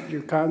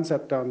your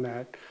concept on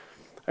that.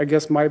 I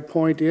guess my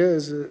point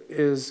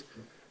is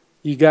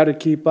you got to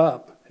keep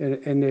up,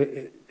 and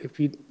if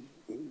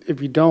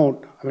you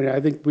don't, I mean, I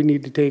think we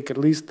need to take at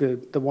least the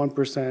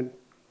 1%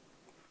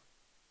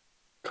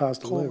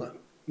 cost of living.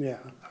 Yeah,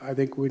 I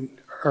think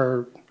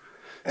our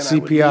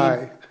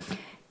CPI.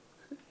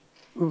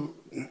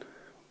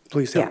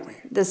 Please help me.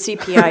 The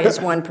CPI is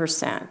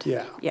 1%.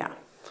 Yeah. Yeah.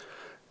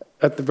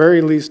 At the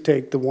very least,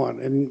 take the one,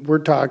 and we're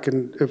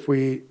talking if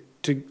we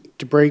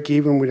to break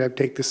even, we'd have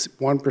to take this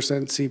 1%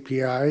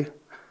 CPI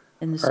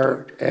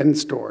and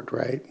stored,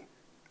 right?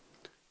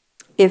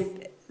 If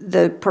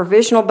the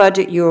provisional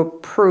budget you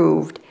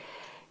approved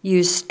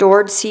used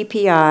stored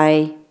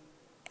CPI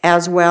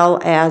as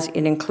well as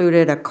it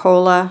included a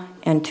COLA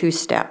and 2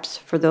 steps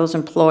for those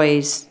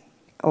employees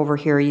over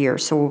here a year,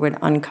 so we would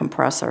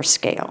uncompress our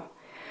scale.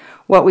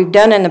 What we've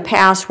done in the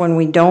past when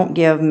we don't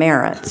give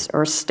merits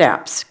or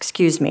steps,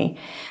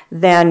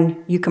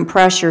 then you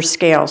compress your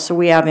scale. So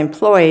we have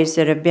employees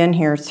that have been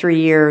here 3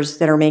 years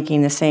that are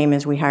making the same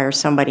as we hire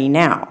somebody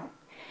now.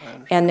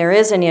 And there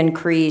is an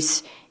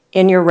increase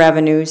in your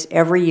revenues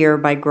every year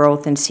by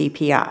growth in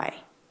CPI.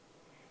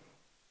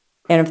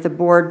 And if the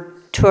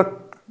board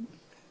took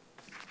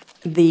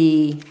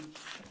the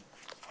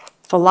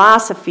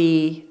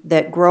philosophy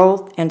that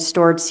growth and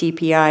stored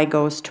CPI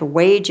goes to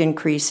wage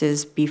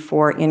increases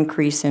before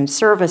increase in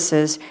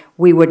services,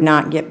 we would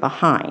not get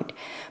behind.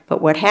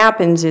 But what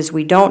happens is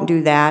we don't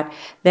do that,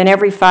 then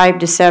every 5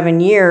 to 7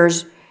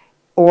 years,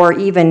 or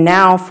even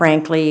now,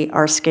 frankly,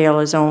 our scale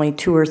is only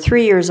 2 or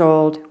 3 years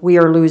old, we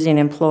are losing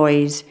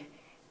employees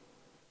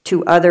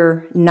to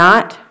other,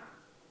 not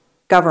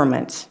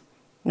governments,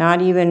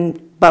 not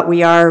even, but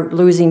we are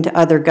losing to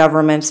other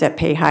governments that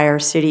pay higher,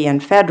 city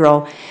and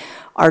federal,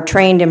 are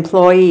trained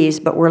employees,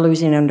 but we're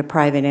losing them to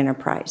private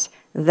enterprise.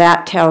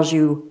 That tells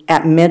you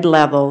at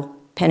mid-level,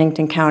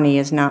 Pennington County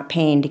is not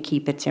paying to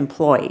keep its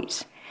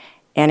employees.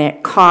 And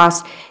it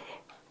costs,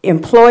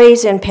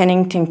 employees in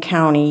Pennington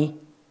County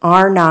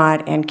are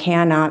not and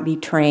cannot be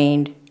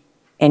trained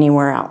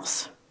anywhere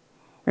else.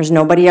 There's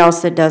nobody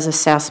else that does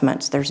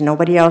assessments. There's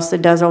nobody else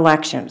that does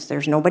elections.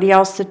 There's nobody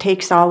else that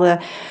takes all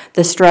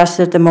the stress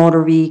that the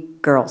motor V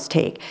girls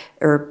take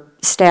or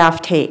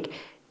staff take.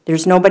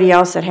 There's nobody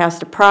else that has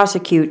to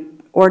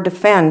prosecute or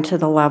defend to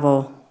the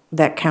level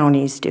that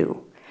counties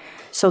do.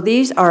 So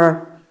these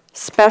are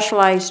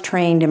specialized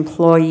trained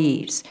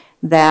employees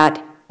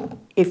that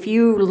if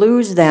you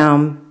lose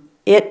them,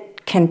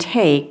 it can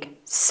take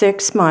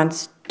 6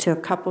 months to a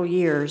couple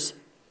years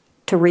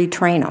to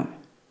retrain them,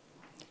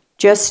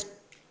 just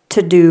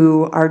to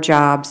do our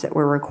jobs that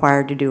we're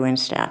required to do in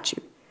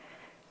statute.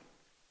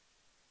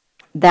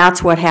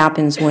 That's what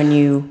happens when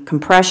you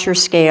compress your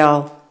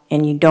scale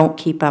and you don't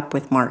keep up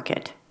with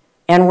market.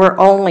 And we're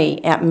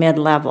only at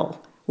mid-level.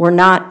 We're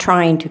not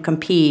trying to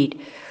compete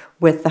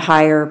with the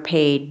higher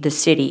paid, the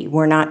city.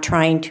 We're not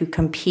trying to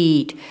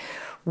compete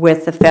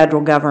with the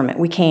federal government.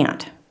 We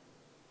can't.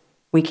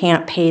 We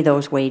can't pay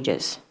those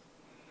wages.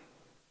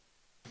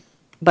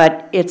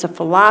 But it's a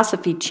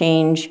philosophy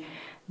change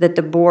that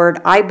the board,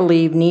 I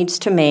believe, needs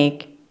to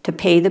make to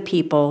pay the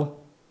people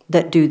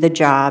that do the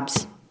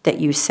jobs that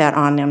you set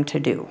on them to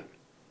do.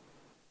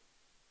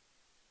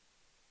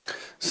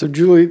 So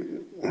Julie,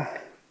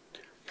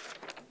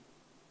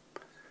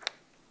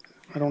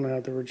 I don't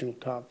have the original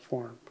top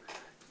form.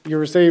 You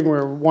were saying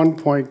we're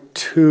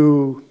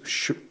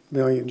 1.2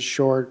 million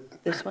short,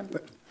 This one?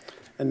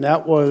 and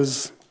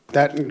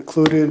that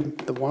included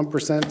the 1%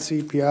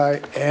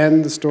 CPI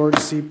and the stored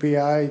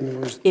CPI?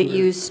 And It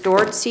used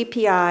stored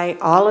CPI,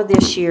 all of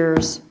this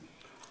year's.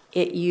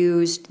 It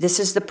used, this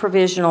is the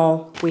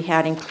provisional, we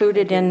had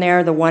included in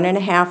there the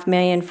 1.5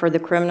 million for the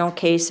criminal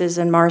cases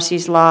in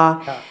Marcy's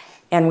Law,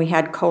 and we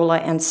had COLA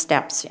and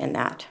steps in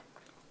that.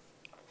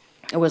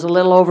 It was a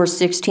little over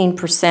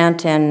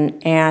 16%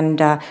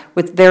 and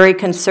with very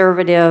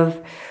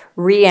conservative,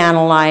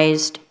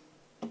 reanalyzed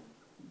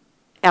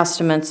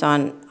estimates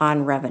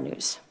on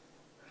revenues.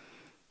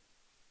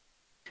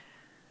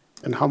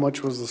 And how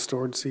much was the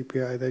stored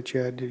CPI that you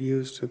had to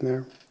use in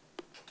there?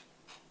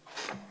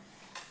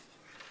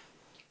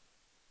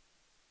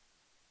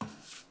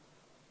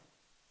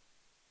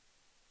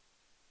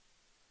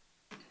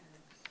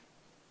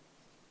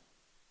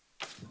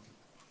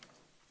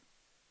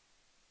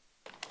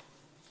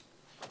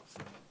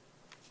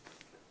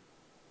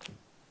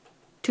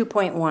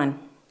 $2.1,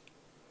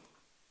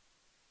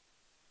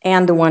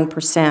 and the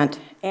 1%,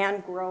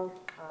 and growth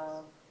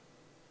of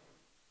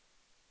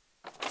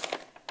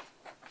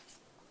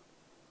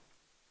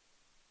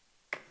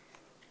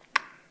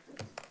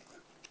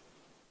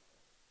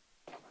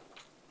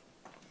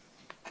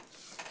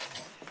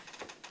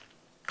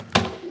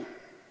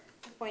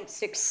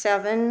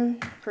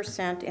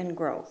 .67% in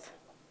growth.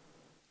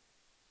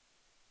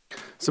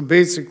 So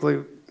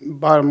basically,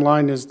 bottom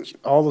line is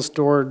all the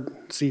stored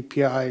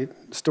CPI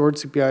is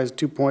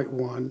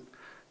 2.1.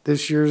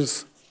 This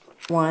year's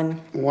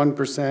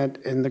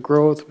 1%, and the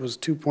growth was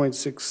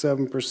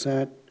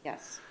 2.67%.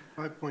 Yes.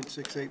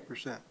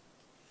 5.68%.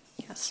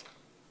 Yes.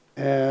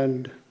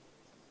 And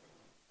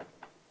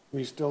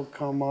we still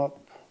come up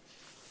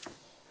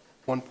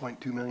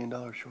 $1.2 million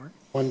short.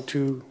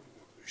 1.2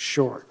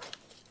 short,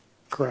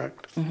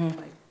 correct? Mm-hmm.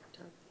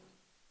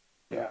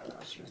 Yeah,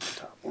 that's just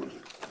the top one.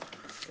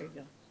 There you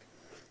go.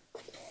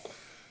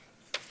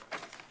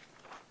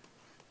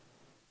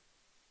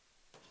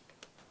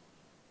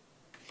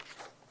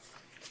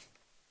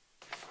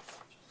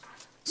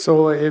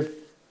 So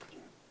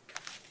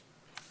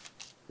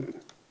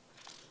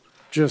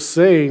just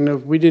saying,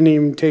 if we didn't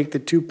even take the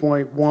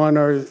 2.1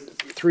 or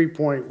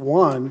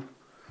 3.1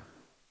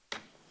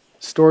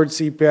 stored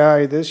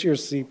CPI, this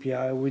year's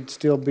CPI,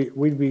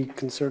 we'd be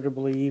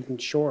considerably even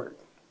short,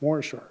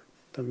 more short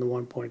than the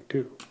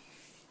 1.2.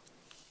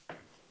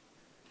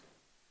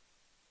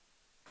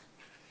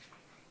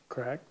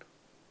 Correct?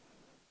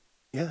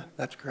 Yeah,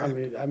 that's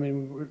correct. I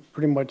mean, we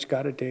pretty much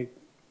got to take.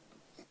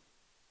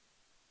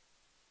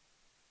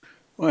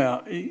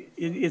 Well,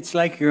 it's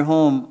like your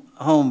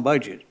home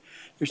budget.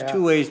 There's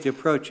two ways to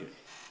approach it.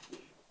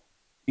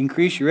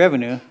 Increase your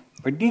revenue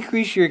or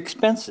decrease your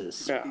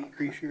expenses. Yeah.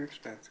 Decrease your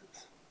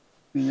expenses.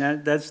 I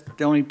mean, that's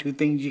the only two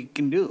things you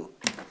can do.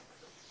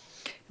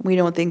 We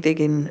don't think they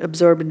can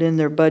absorb it in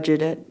their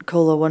budget at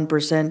COLA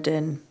 1%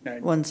 and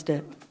one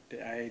step.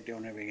 I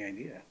don't have any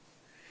idea.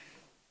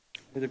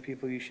 Other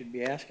people, you should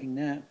be asking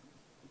that.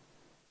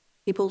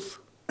 Peoples?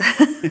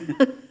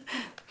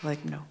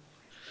 Like, no.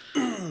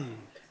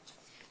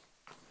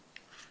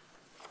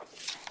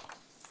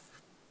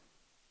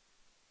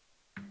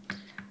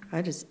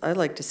 I'd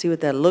like to see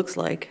what that looks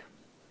like.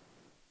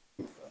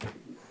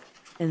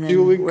 And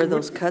Julie, then where could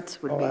those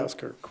cuts would be. I'll ask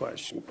her a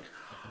question.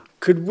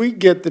 Could we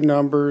get the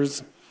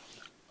numbers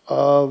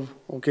of,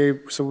 okay,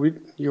 so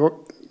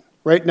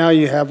right now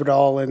you have it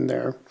all in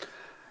there,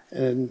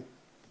 and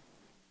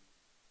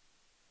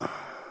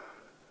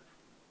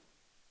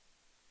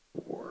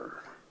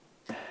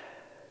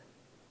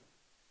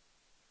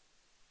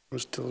we're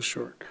still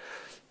short.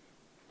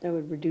 That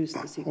would reduce the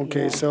CPI.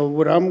 Okay, so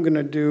what I'm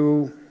gonna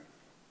do,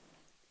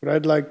 what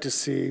I'd like to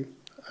see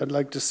at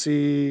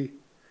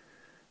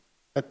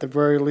the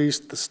very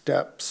least the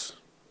steps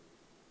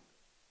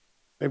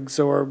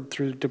absorbed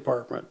through the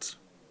departments.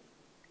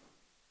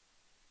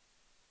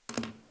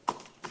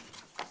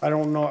 I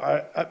don't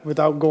know,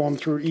 without going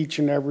through each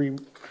and every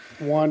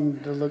one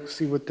to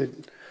see what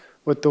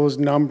what those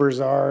numbers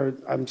are,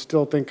 I'm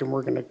still thinking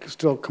we're gonna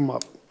still come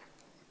up.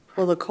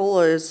 Well, the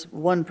COLA is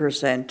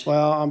 1%.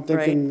 Well, I'm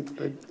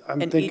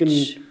And thinking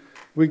each-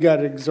 we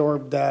gotta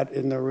absorb that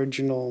in the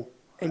original.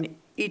 And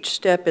each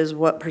step is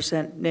what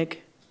percent,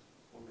 Nick?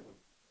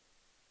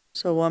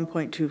 So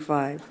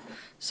 1.25.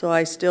 So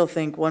I still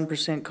think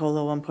 1%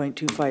 COLA,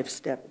 1.25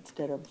 step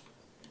instead of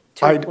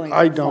 2.5.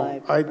 I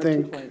don't. I or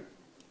think, 2.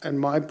 in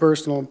my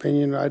personal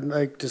opinion, I'd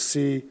like to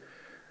see,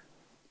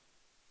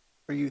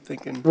 Are you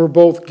thinking, we're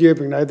both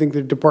giving. I think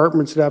the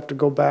departments would have to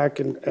go back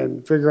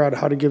and figure out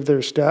how to give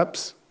their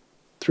steps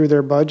through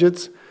their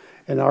budgets.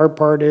 And our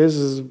part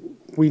is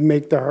we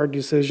make the hard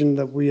decision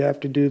that we have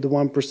to do the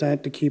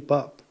 1% to keep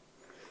up,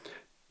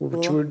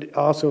 which Cool. would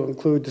also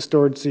include the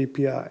stored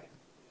CPI.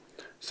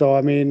 So,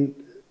 I mean,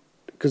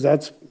 because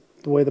that's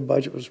the way the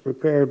budget was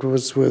prepared,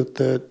 was with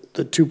the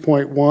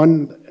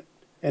 2.1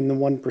 and the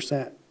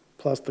 1%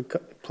 plus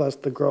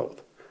the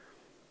growth.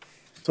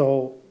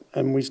 So,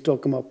 and we still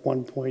come up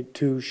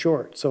 1.2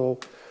 short. So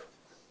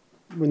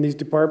when these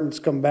departments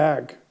come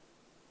back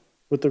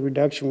with the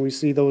reduction, we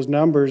see those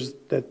numbers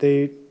that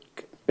they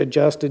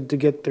adjusted to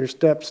get their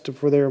steps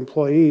for their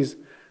employees,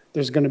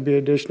 there's going to be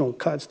additional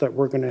cuts that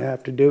we're going to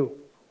have to do.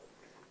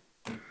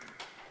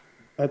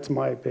 That's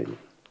my opinion.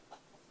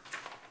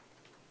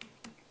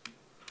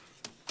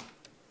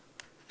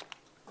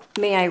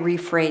 May I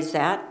rephrase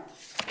that?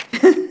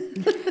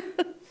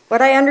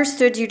 What I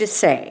understood you to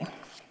say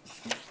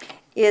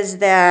is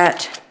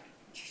that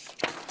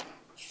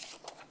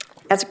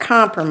as a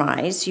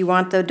compromise, you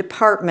want the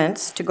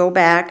departments to go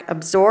back,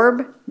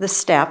 absorb the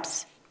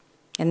steps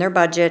in their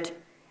budget,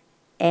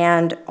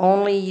 and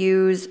only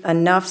use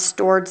enough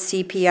stored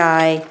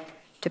CPI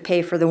to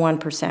pay for the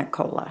 1%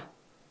 COLA.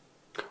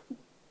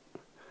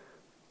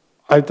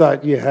 I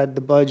thought you had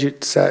the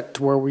budget set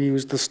to where we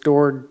use the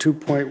stored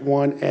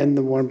 2.1 and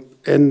the one,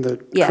 and the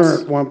Yes.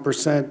 current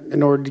 1%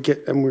 in order to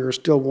get, and we were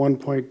still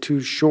 1.2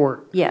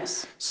 short.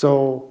 Yes.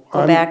 So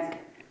Go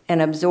back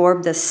and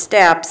absorb the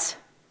steps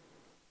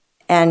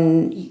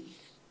and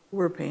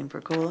We're paying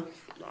for COLA.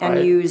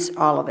 use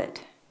all of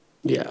it.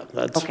 yeah,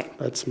 Okay.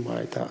 that's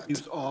my thoughts.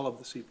 use all of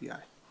the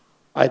CPI?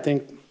 I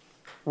think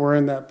we're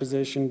in that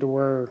position to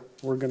where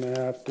we're gonna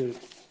have to,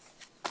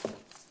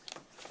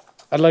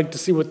 I'd like to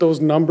see what those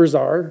numbers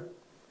are,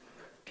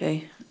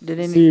 Okay, did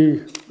any, see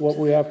what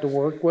we have to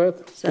work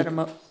with. is that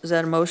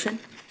a motion?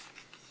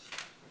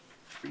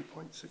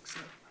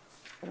 3.67.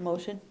 A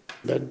motion?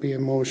 That'd be a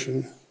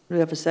motion. Do we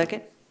have a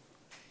second?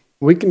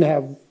 We can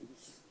have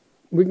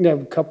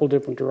a couple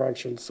different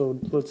directions, so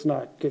let's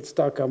not get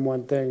stuck on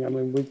one thing. I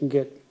mean, we can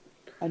get,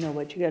 I know,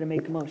 but you gotta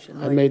make the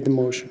motion. I made the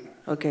motion.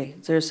 Okay,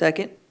 is there a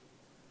second?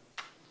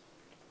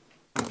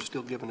 I'm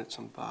still giving it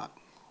some thought.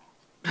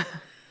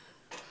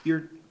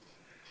 You're,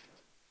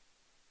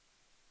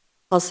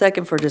 I'll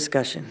second for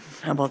discussion.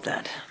 How about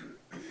that?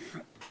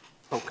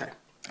 okay.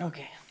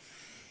 Okay.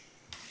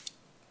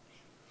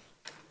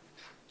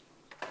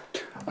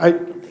 I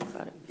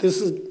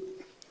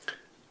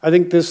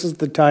think this is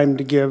the time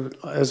to give,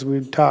 as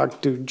we've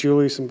talked, to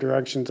Julie some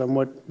directions on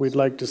what we'd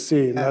like to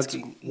see, and that's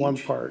Asking one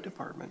each part.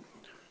 department.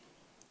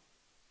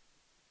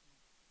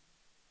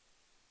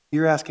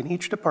 You're asking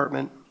each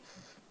department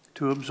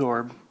to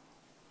absorb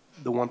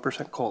the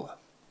 1% COLA.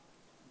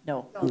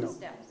 No, No. two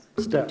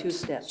Steps.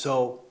 steps.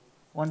 So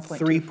 1.2,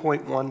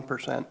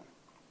 3.1%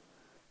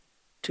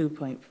 2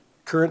 point,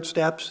 current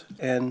steps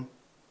and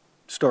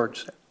stored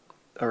step,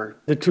 or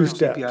The two current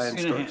steps. CPI and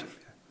Two and a stored. half.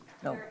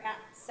 no, They're at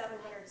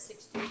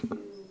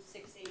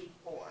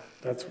 762,684.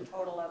 That's the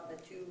total of the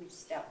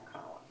two-step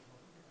column.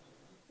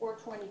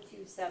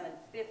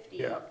 422,750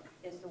 Yeah.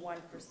 is the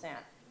 1%.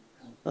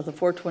 well, the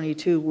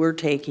 422 we're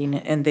taking,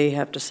 and they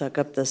have to suck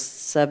up the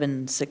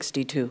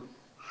 762.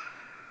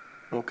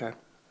 Okay.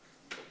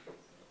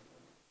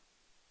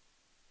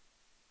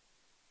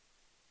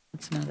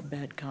 It's not a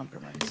bad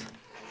compromise.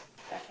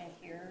 Second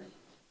here.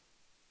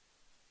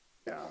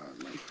 So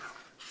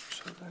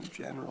then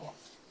general.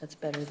 That's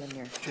better than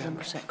your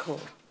 1% COLA.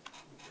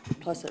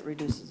 Plus it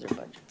reduces their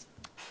budgets.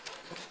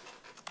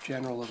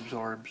 General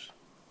absorbs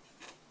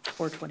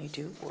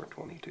 422,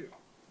 422.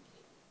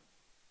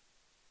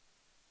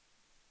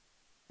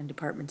 and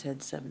departments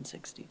had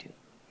 762.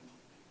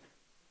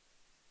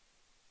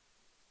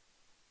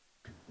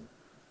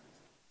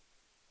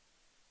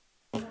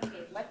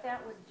 Okay, what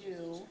that would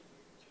do.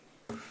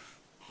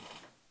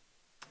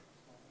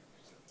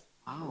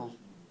 Wow.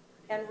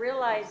 And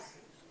realize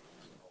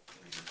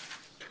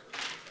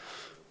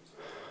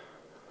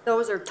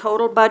those are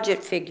total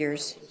budget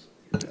figures.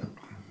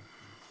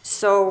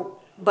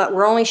 So, but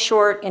we're only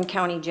short in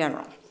county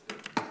general.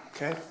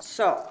 Okay.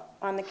 So,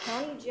 on the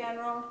county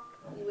general,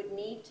 you would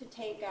need to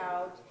take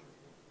out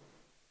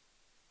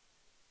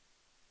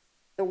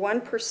the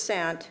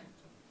 1%.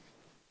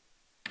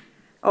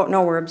 Oh,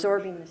 no, we're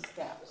absorbing the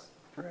steps.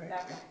 Right.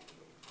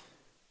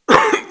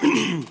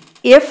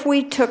 If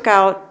we took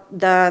out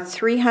the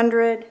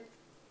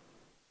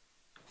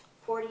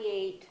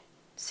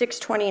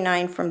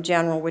 348,629 from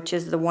general, which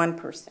is the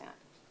 1%,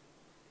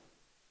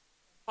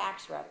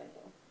 tax revenue,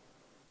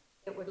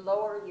 It would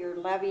lower your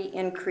levy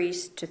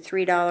increase to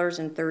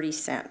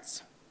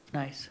 $3.30.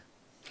 Nice.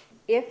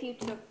 If you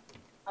took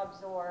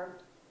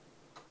absorbed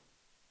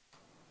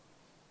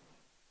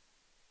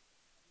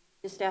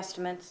just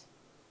estimates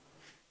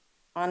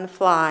on the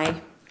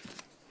fly.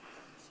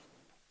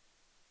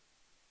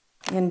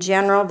 In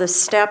general, the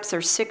steps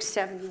are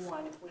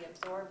 671. If we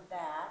absorb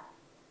that,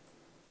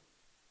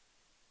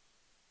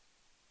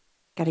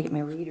 got to get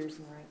my readers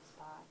in the right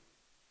spot.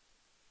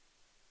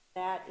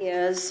 That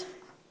is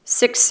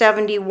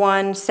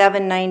 671,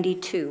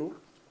 792.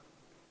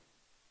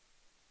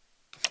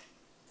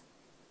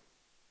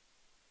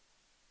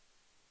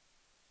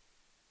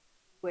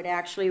 Would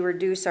actually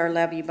reduce our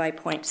levy by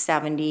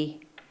 0.70.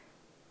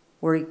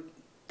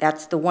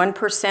 That's the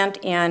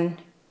 1% in,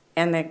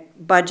 and the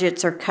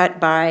budgets are cut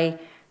by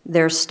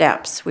their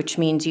steps, which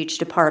means each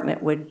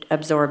department would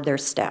absorb their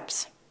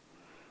steps.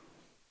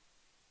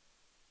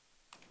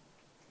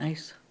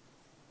 Nice.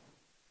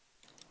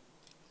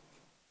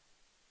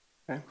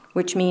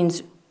 Which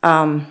means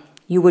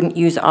you wouldn't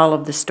use all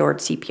of the stored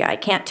CPI. I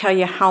can't tell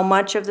you how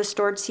much of the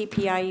stored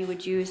CPI you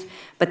would use,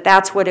 but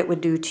that's what it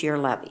would do to your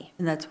levy.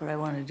 And that's what I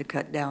wanted to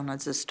cut down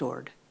as a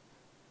stored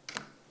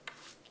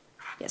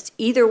Yes,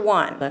 either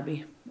one.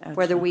 levy.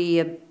 Whether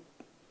we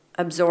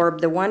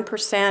absorb the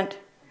 1%,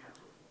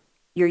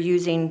 you're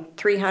using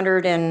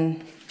 300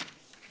 and,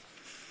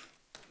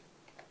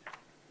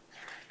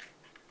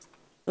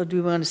 So do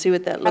we want to see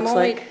what that looks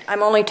like?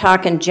 I'm only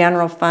talking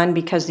general fund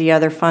because the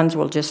other funds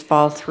will just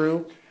fall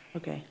through.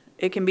 Okay,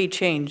 it can be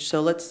changed,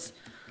 so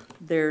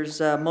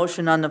there's a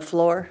motion on the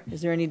floor.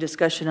 Is there any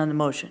discussion on the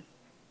motion?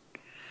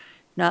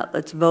 Not,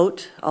 let's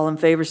vote. All in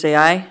favor, say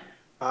aye.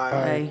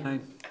 Aye. Aye.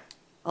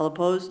 All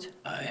opposed?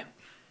 Aye.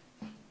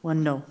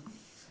 One no.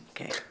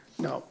 Okay,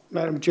 No,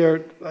 Madam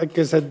Chair, like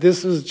I said,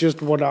 this is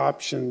just one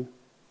option.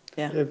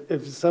 yeah,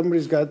 If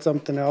somebody's got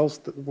something else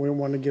that we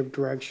want to give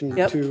direction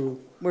Yep. to,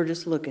 we're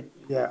just looking.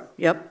 yeah.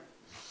 Yep.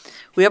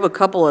 We have a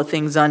couple of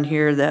things on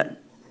here that,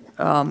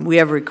 we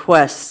have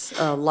requests.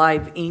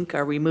 Live Ink,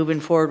 are we moving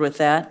forward with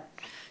that?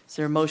 Is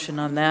there a motion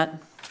on that?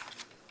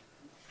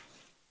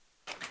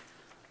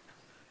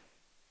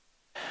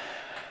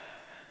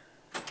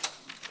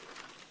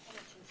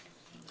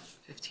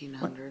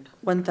 $1,500.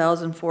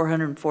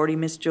 1,440,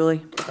 Miss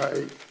Julie?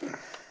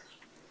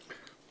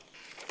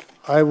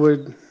 I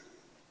would,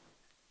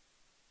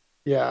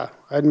 yeah,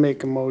 I'd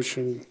make a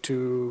motion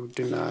to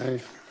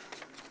deny.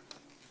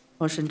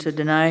 Motion to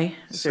deny?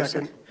 Is there a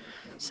Second.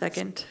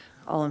 Second.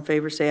 All in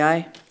favor, say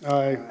aye.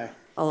 Aye.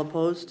 All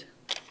opposed?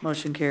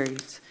 Motion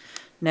carries.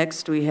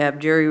 Next, we have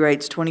Jerry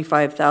writes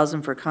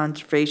 25,000 for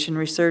conservation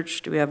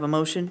research. Do we have a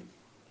motion?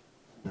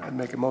 I'd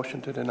make a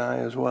motion to deny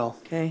as well.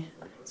 Okay.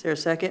 Is there a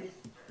second?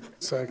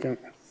 Second.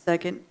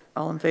 Second.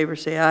 All in favor,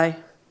 say aye.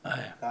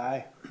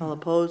 Aye. All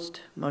opposed?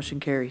 Motion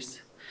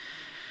carries.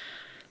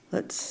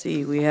 Let's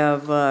see, we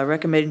have a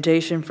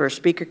recommendation for a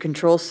speaker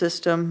control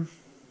system.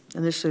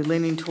 Initially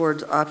leaning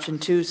towards option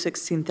 2,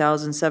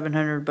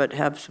 16,700, but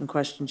have some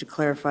questions to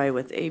clarify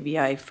with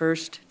ABI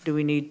first. Do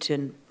we need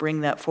to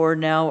bring that forward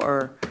now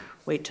or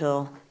wait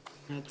till?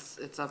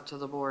 It's up to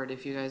the board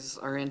if you guys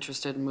are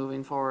interested in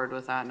moving forward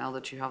with that now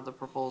that you have the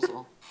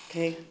proposal.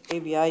 Okay,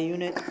 ABI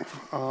unit,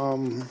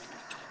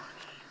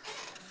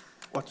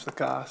 What's the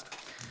cost?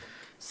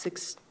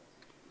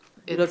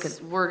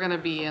 We're gonna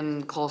be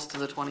in close to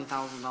the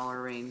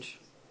 $20,000 range.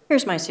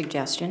 Here's my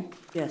suggestion.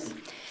 yes,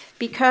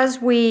 Because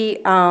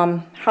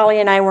Holly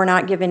and I were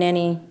not given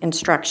any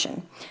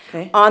instruction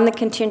okay, on the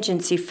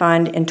contingency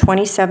fund in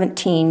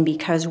 2017,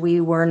 because we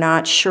were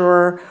not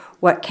sure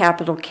what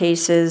capital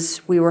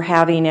cases we were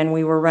having and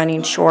we were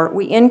running short,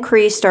 we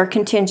increased our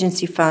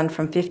contingency fund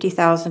from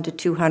 50,000 to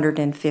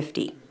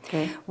 250.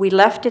 okay, We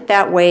left it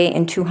that way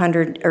in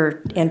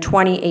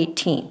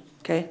 2018.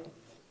 okay,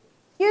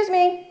 Excuse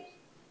me.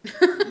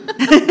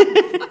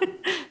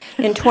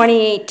 In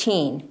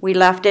 2018, we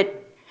left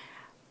it,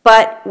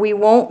 but we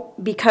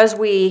won't, because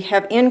we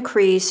have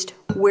increased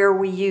where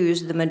we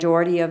use the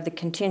majority of the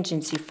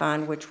contingency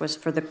fund, which was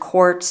for the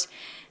courts,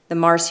 the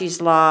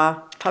Marcy's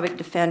Law, public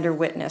defender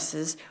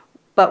witnesses,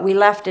 but we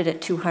left it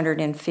at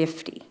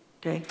 250.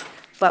 okay,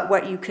 But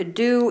what you could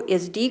do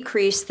is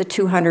decrease the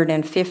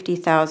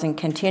 250,000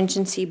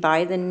 contingency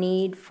by the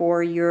need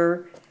for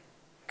your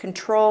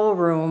control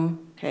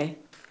room okay,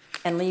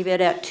 and leave it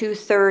at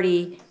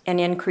 230 and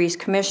increase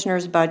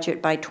commissioner's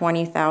budget by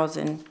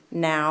 20,000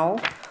 now.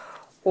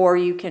 Or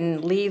you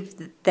can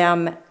leave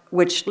them,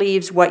 which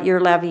leaves what you're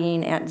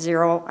levying at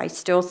zero. I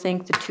still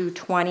think the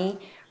 220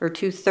 or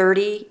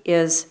 230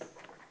 is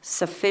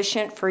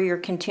sufficient for your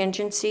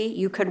contingency.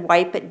 You could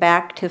wipe it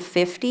back to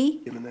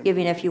 50,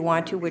 even if you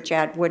want to, which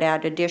would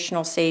add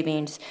additional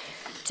savings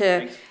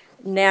to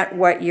net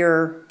what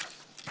you're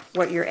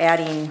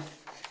adding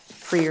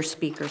for your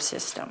speaker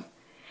system.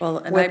 well,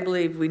 and I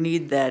believe we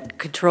need that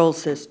control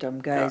system,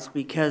 guys,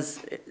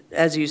 because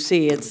as you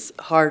see, it's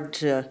hard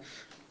to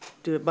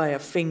do it by a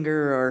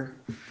finger or,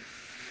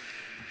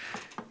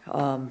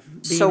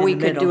 So we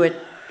could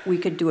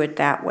do it,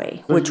 that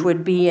way, which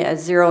would be a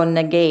zero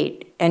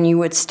negate, and you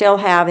would still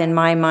have, in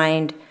my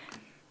mind,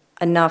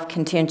 enough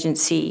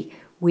contingency.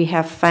 We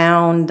have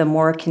found the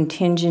more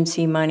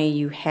contingency money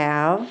you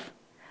have,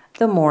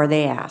 the more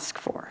they ask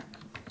for.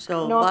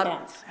 So No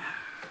offense.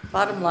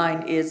 bottom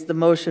line is the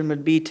motion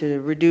would be to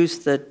reduce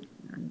the,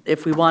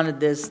 if we wanted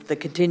this, the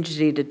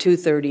contingency to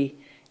 230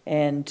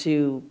 and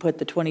to put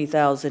the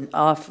 20,000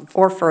 off.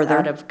 Or further.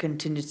 Out of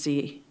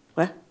contingency.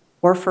 What?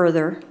 Or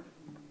further.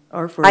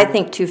 Or further. I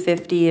think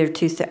 250 or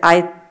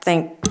I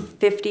think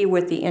 50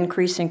 with the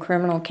increase in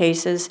criminal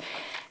cases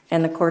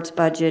and the court's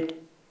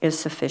budget is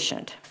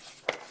sufficient.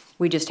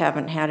 We just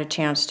haven't had a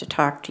chance to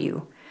talk to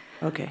you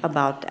Okay.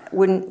 about that.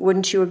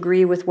 Wouldn't you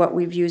agree with what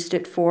we've used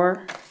it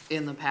for?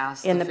 In the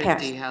past, In the the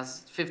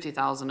past.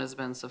 50,000 has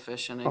been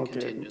sufficient in Okay.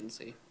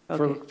 contingency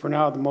For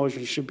now, the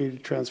motion should be to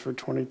transfer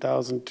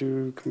 20,000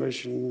 to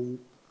commission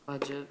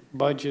budget.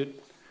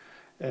 budget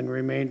and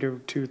remainder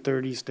of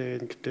 230 stay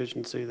in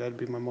contingency. That'd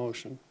be my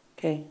motion.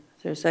 Okay,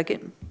 is there a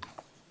second?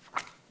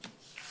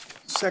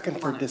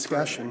 Second for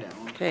discussion.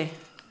 Okay,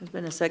 there's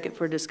been a second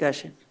for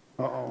discussion.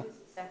 Uh-oh.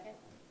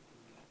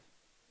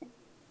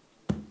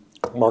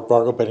 Mark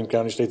Vargo, Pennington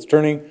County State's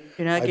Attorney.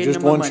 You're not I getting just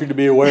no more want you money. to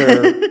be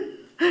aware,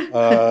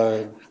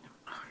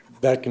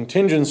 that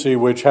contingency,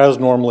 which has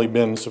normally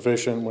been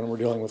sufficient when we're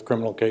dealing with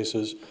criminal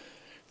cases,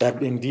 that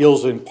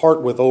deals in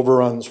part with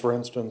overruns, for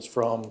instance,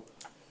 from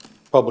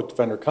public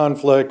defender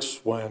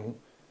conflicts, when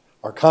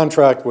our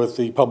contract with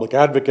the public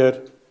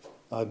advocate,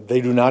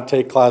 they do not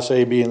take Class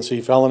A, B, and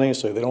C felonies,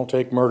 so they don't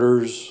take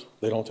murders,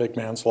 they don't take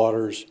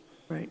manslaughters.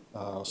 Right.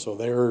 So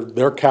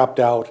they're capped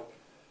out.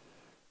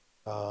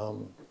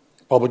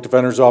 Public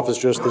Defender's Office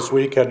just this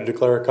week had to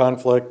declare a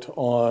conflict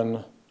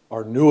on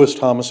our newest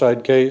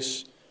homicide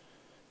case,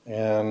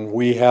 and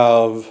we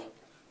have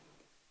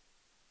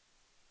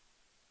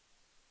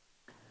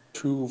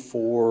 2,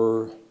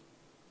 4,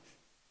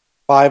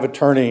 5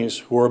 attorneys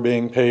who are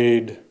being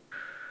paid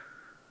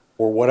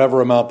for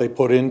whatever amount they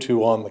put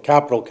into on the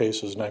capital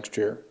cases next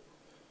year.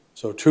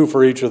 So 2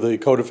 for each of the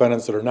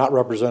co-defendants that are not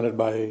represented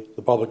by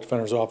the Public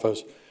Defender's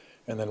Office,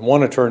 and then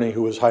 1 attorney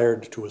who is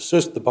hired to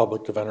assist the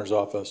Public Defender's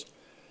Office.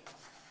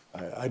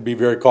 I'd be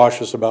very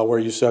cautious about where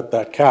you set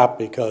that cap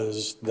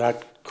because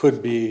that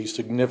could be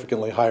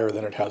significantly higher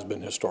than it has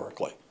been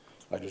historically.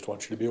 I just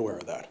want you to be aware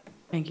of that.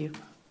 Thank you.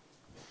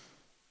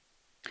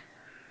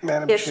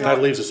 Madam Yes, And Chair,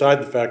 that leaves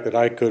aside the fact that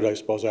I could, I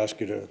suppose, ask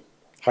you to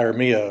hire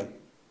me an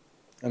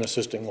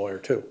assisting lawyer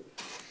too.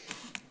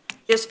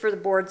 Just for the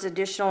board's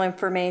additional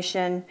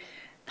information,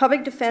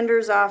 Public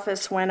Defender's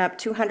Office went up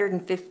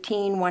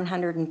 215,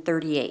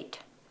 138.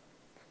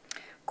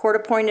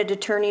 Court-appointed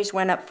attorneys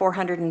went up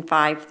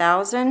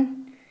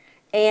 405,000.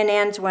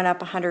 A&Ns went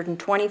up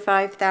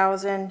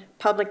 125,000.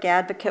 Public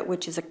advocate,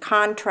 which is a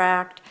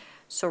contract,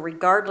 so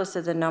regardless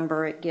of the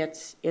number it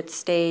gets, it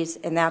stays,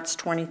 and that's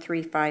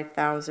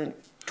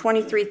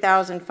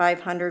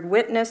 23,500.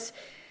 Witness,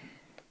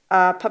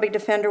 public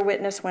defender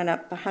witness went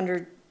up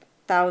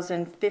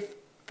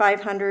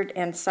 100,500,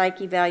 and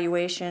psych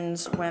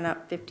evaluations went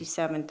up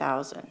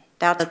 57,000.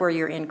 That's where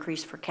your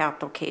increase for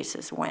capital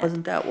cases went.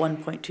 Wasn't that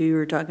 1.2 you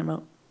were talking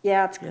about?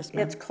 Yeah, Yes,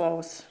 ma'am. it's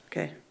close.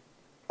 Okay.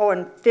 Oh,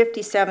 and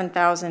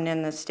 57,000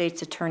 in the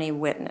state's attorney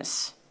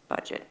witness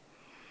budget.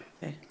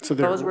 Okay. So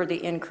Those were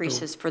the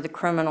increases for the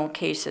criminal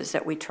cases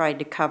that we tried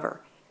to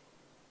cover.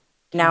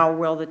 Now,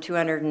 will the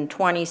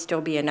 220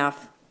 still be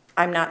enough?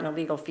 I'm not in the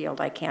legal field,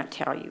 I can't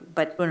tell you,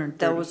 but 230.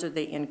 those are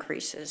the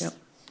increases. Yep.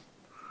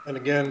 And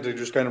again, to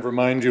just kind of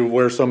remind you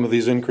where some of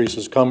these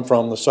increases come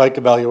from, the psych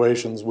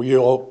evaluations, we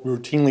all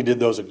routinely did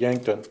those at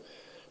Yankton.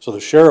 So the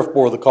sheriff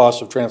bore the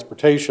cost of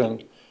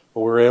transportation, but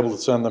we were able to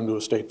send them to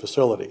a state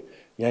facility.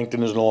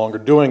 Yankton is no longer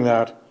doing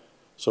that,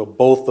 so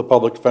both the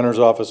Public Defender's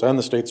Office and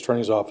the State's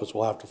Attorney's Office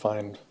will have to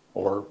find,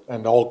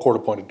 and all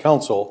court-appointed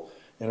counsel,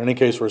 in any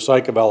case where a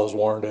psych eval is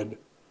warranted,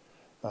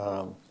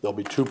 there'll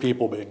be 2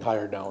 people being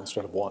hired now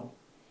instead of 1.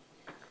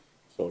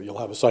 So you'll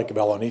have a psych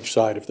eval on each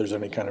side if there's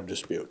any kind of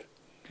dispute.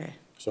 Okay.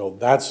 So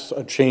that's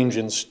a change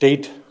in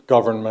state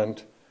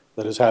government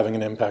that is having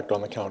an impact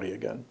on the county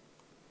again.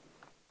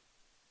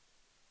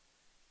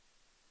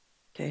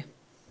 Okay.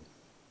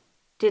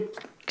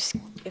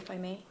 If I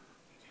may,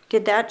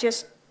 did that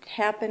just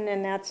happen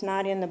and that's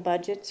not in the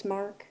budgets,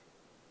 Mark?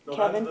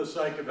 Kevin? the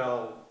psych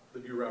eval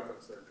that you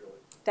referenced there, Julie.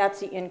 That's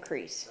the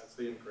increase. That's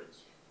the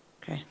increase.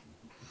 Okay.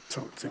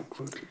 So it's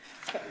included.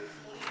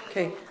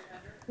 Okay.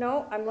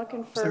 No, I'm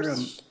looking for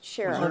is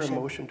there a sheriff.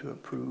 motion to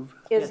approve?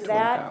 Is the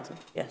that- 20,000?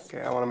 Yes.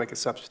 Okay, I want to make a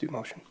substitute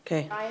motion.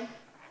 Okay. Ryan?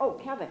 Oh,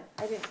 Kevin,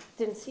 I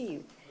didn't see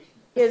you.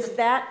 Is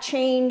that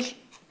change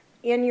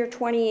in your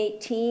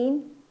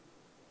 2018?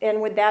 And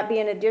would that be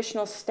an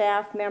additional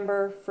staff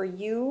member for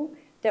you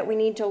that we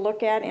need to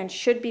look at and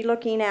should be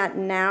looking at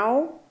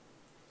now?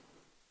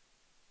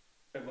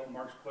 About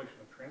Mark's question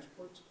of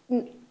transports?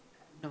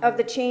 Of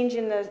the change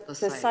in the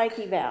psych. psych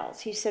evals?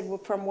 He said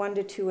from 1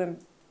 to 2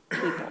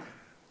 people.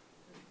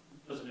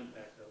 Doesn't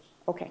impact those.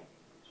 Okay.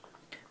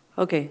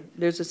 Okay,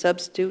 there's a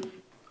substitute.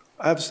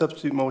 I have a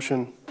substitute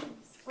motion.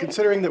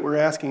 Considering that we're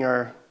asking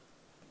our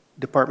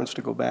departments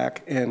to go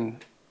back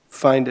and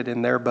find it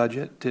in their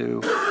budget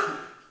to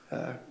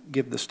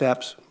give the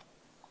steps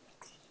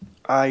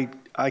I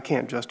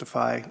can't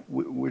justify,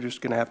 we're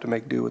just gonna have to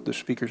make do with the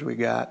speakers we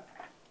got.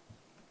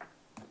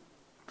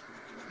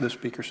 The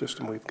speaker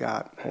system we've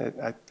got.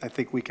 I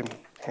think we can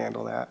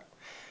handle that.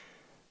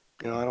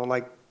 You know, I don't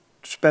like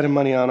spending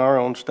money on our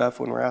own stuff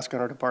when we're asking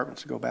our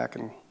departments to go back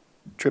and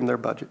trim their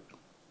budget.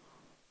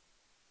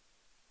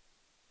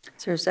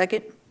 Is there a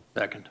second?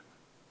 Second.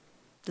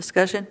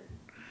 Discussion?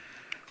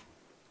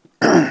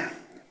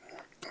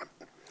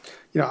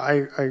 You know,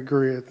 I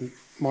agree with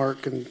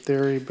Mark in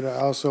theory, but I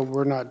also,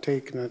 we're not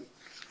taking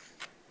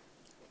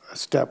a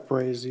step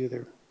raise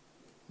either.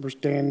 We're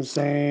staying the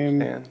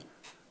same. And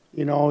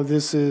You know,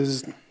 this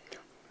is,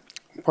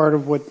 part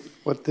of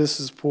what this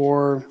is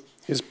for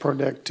is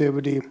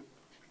productivity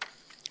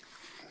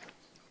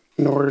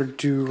in order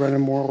to run a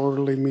more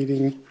orderly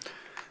meeting.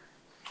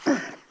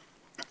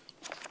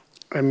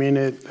 I mean,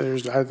 I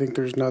think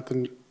there's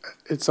nothing,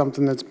 it's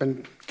something that's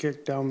been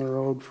kicked down the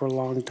road for a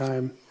long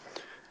time.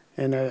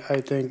 And I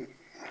think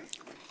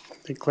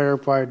they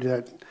clarified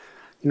that,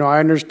 you know, I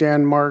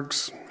understand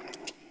Mark's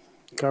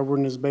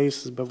covering his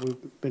bases, but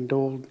we've been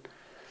told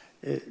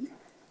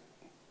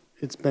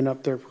it's been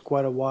up there for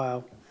quite a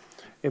while.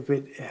 If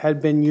it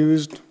had been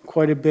used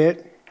quite a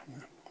bit,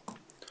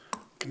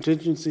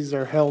 contingencies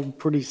are held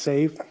pretty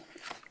safe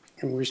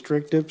and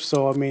restrictive.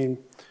 So, I mean,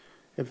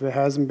 if it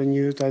hasn't been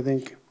used, I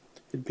think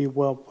it'd be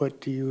well put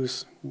to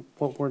use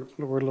what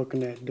we're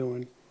looking at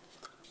doing.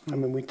 I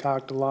mean, we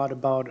talked a lot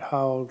about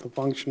how the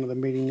function of the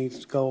meeting needs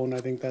to go, and I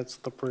think that's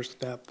the first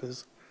step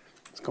is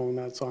going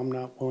that, so I'm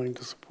not willing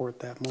to support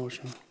that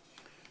motion.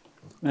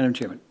 Madam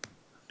Chairman,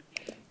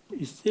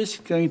 is this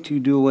going to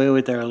do away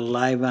with our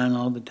live on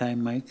all the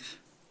time mics?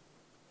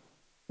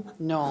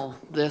 No,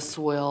 this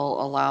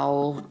will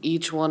allow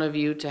each one of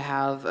you to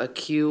have a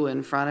queue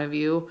in front of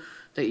you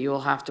that you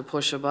will have to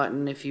push a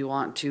button if you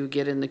want to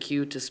get in the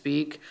queue to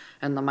speak,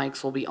 and the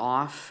mics will be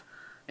off.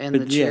 And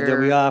But yeah,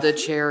 they'll be off. the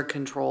chair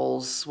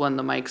controls when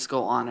the mics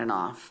go on and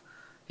off.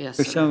 Yes,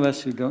 For sir. some of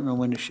us who don't know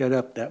when to shut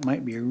up, that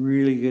might be a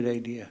really good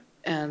idea.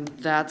 And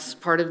that's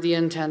part of the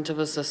intent of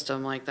a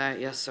system like that,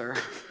 yes, sir.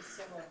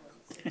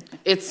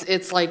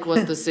 It's like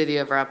what the city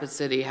of Rapid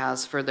City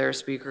has for their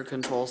speaker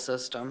control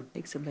system.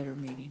 Makes a better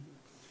meeting.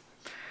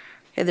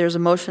 Okay, there's a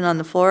motion on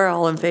the floor.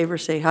 All in favor,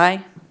 say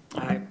aye.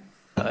 Aye.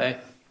 Aye.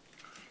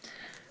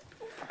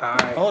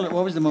 Hold it,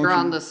 what was the We're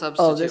on motion? the Oh,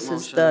 substitute this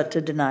is motion.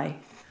 to deny.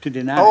 To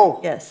deny? Oh.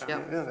 Yes.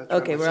 Yep. Yeah, that's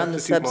right. Okay, we're on the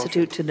motion.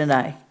 substitute to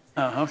deny.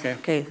 Oh, okay.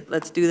 Okay,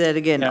 let's do that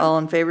again. Yeah. All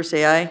in favor,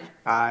 say aye.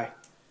 Aye.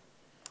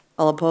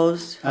 All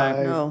opposed?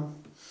 Aye. No.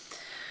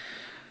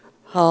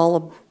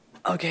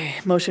 Okay,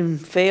 motion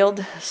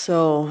failed,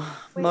 so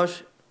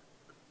motion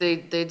They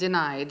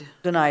denied.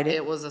 denied it.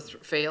 It was a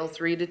fail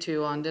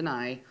 3-2 on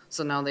deny,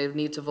 so now they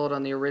need to vote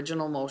on the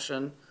original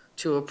motion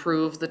to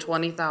approve the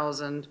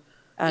 20,000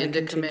 Out of into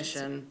contingency.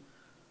 commission.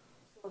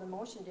 So the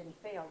motion didn't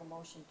fail, the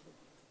motion to.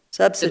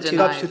 Substitute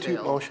deny. Substitute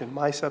failed. motion,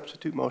 my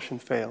substitute motion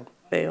failed,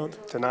 failed.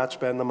 to not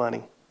spend the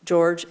money.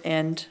 George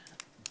and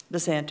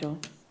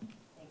DeSanto.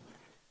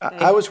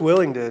 I was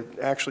willing to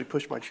actually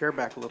push my chair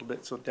back a little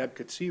bit so Deb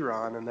could see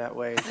Ron, and that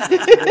way we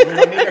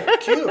don't need a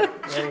queue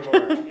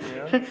anymore, you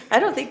know? I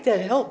don't think that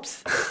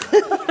helps.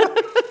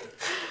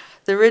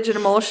 The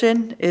original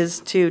motion is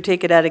to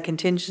take it out of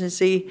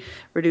contingency,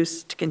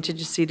 reduce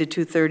contingency to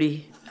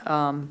 230,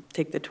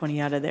 take the 20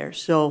 out of there.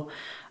 So,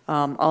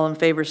 all in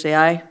favor, say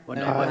aye.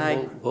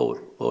 Aye.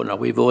 Vote, are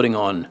we voting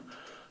on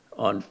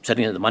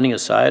setting the money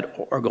aside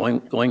or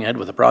going ahead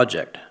with the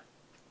project?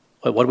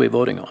 What are we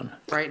voting on?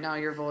 Right now,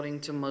 you're voting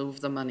to move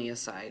the money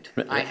aside.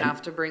 I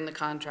have to bring the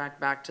contract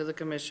back to the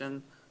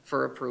commission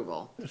for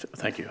approval.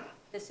 Thank you.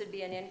 This would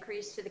be an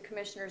increase to the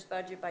commissioner's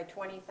budget by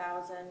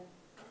 20,000.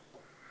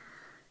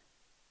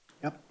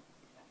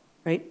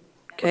 Right?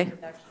 Okay.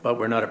 But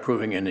we're not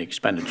approving any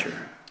expenditure.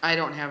 I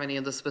don't have any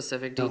of the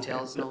specific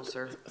details, no,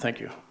 sir. Thank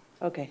you.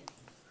 Okay.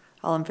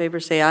 All in favor,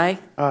 say aye.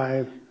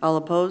 Aye. All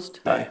opposed?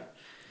 Aye.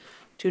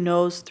 2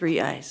 noes, 3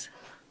 ayes.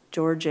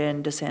 George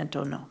and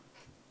DeSanto, no.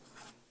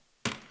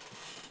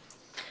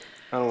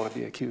 I don't want to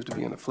be accused of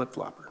being a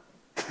flip-flopper.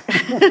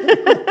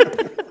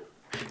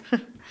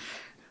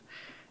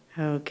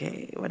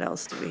 Okay, what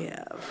else do we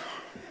have?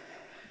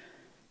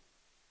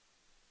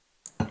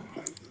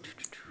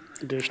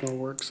 Additional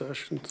work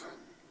sessions.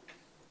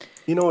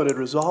 You know, it'd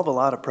resolve a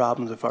lot of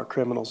problems if our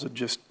criminals would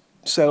just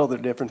settle their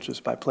differences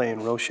by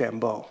playing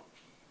Rochambeau.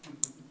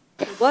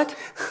 What?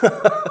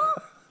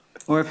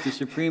 Or if the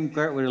Supreme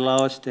Court would allow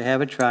us to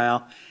have a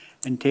trial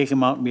and take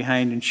them out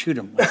behind and shoot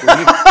them,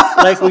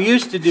 like we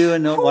used to do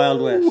in the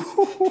Wild West.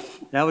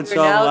 That would You're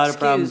solve a now lot of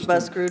problems.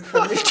 excused, too. Buskerud,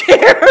 from the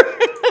chair.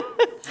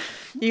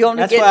 You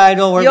only That's get- why I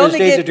don't work you for the only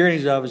state's get-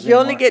 attorney's office You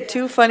only anymore. get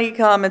 2 funny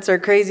comments or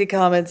crazy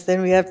comments,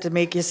 then we have to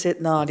make you sit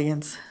in the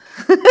audience.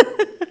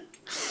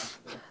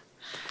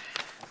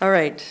 All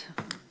right.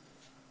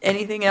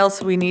 Anything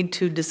else we need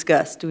to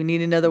discuss? Do we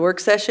need another work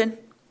session?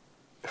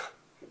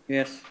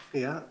 Yes.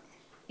 Yeah.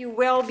 You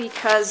will,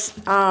 because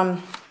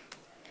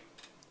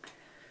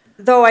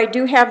though I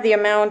do have the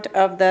amount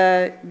of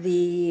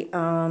the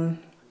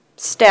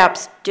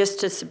steps just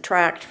to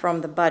subtract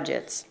from the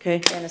budgets.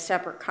 Okay. In a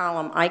separate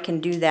column, I can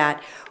do that.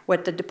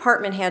 What the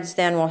department heads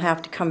then will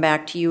have to come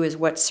back to you is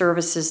what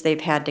services they've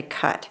had to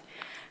cut.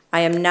 I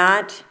am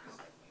not,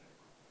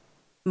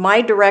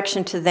 my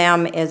direction to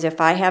them is if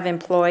I have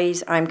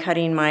employees, I'm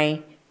cutting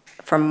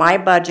from my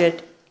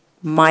budget,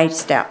 my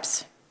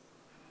steps.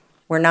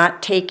 We're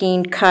not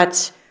taking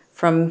cuts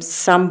from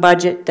some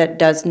budget that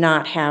does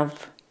not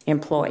have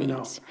employees.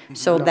 No.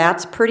 So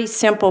that's pretty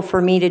simple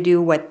for me to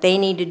do. What they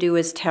need to do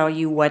is tell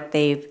you what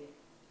they've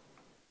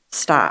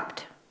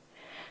stopped.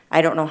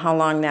 I don't know how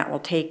long that will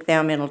take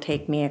them. It'll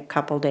take me a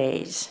couple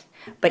days.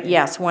 But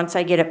yes, once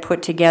I get it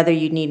put together,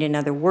 you need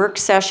another work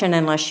session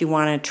unless you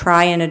want to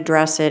try and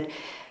address it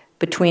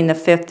between the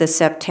 5th of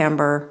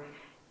September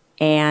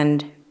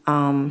and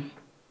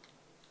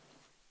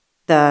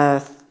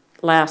the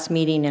last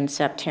meeting in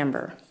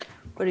September,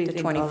 What do you the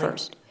think, Holly?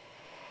 21st.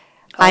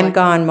 I'm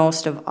gone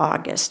most of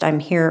August. I'm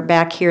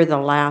back here the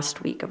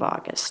last week of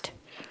August.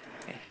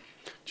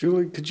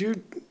 Julie, could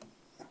you,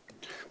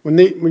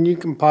 when you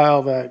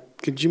compile that,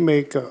 could you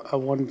make a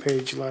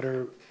one-page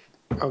letter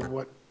of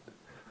what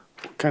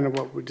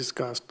we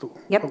discussed?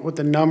 Yep. With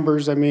the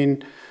numbers, I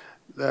mean,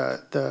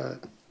 I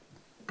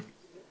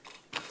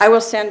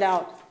will send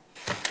out.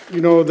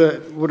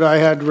 What I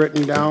had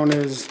written down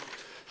is,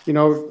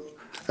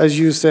 as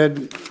you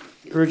said,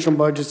 original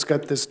budget's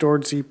got the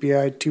stored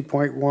CPI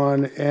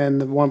 2.1 and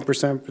the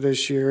 1% for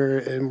this year,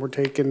 and we're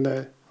taking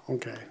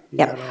okay, you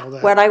got all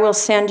that. What I will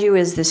send you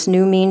is this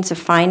new means of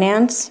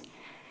finance,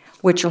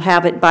 which will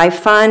have it by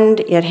fund.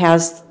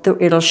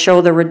 It'll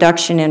show the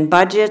reduction in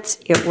budgets.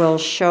 It will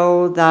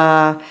show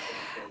the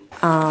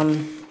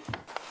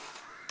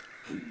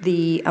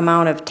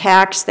amount of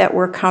tax that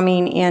we're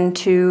coming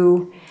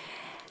into,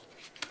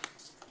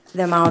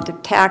 the amount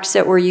of tax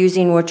that we're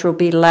using, which will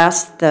be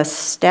less the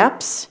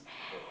steps.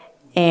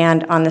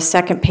 And on the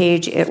second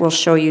page, it will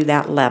show you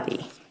that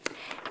levy.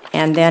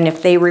 And then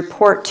if they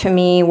report to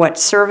me what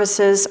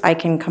services, I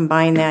can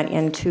combine that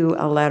into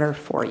a letter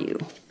for you.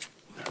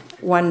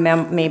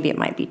 Maybe it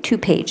might be 2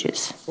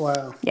 pages.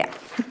 Wow. Yeah.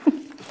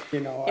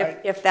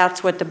 If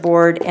that's what the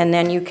board, and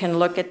then you can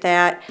look at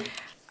that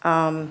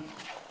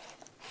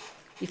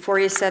before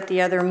you set the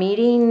other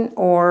meeting,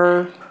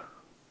 or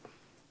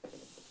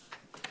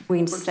we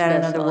can set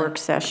another work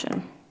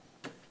session.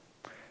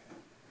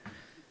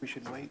 We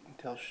should wait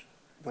until,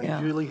 when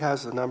Yeah. Julie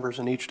has the numbers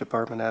and each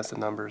department has the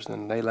numbers,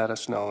 then they let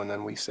us know and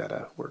then we set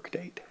a work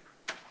date.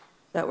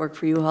 That work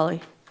for you,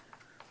 Holly?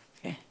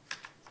 Okay.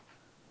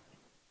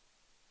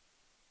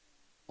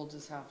 We'll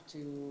just have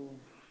to,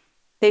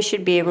 They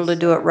should be able to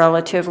do it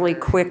relatively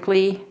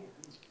quickly.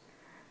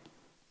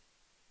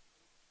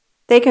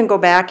 They can go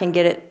back and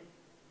get it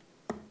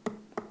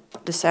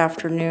this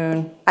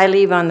afternoon. I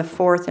leave on the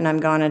 4th and I'm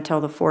gone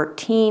until the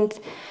 14th.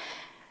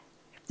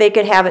 If they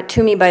could have it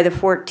to me by the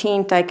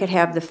 14th, I could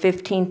have the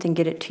 15th and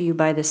get it to you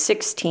by the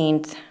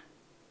 16th,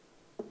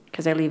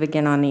 because I leave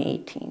again on the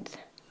 18th.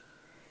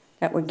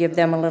 That would give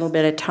them a little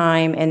bit of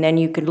time, and then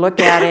you could look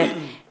at it,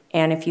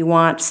 and if you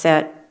want,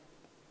 set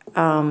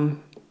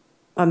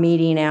a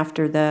meeting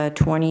after the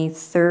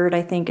 23rd,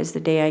 I think is the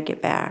day I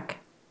get back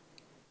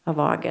of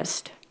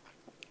August.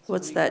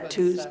 What's we that could set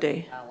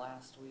Tuesday? that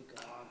last week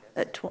of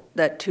August,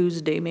 That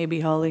Tuesday, maybe,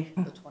 Holly?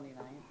 the 29th.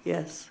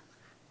 Yes.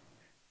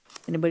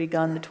 Anybody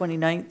gone the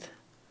 29th?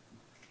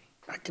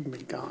 I can be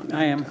gone.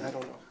 I am. I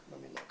don't know,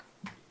 let me look.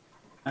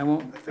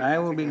 I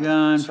will be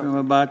gone from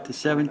about the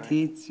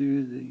 17th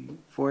through the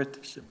 4th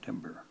of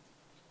September.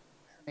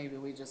 Maybe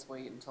we just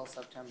wait until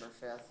September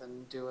 5th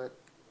and do it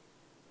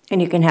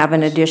And you can have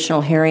an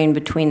additional hearing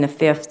between the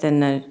 5th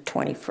and the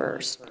 21st.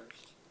 first.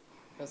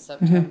 Because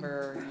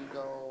September, you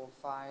go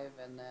 5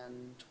 and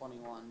then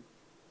 21.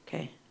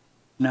 Okay.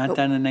 Not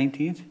on the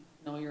 19th?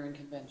 No, you're in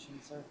convention,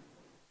 sir.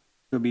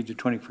 It'll be the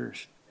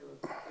 21st.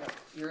 Yep,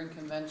 you're in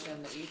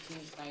convention the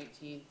 18th,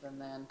 19th, and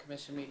then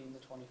commission meeting the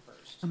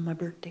 21st. On my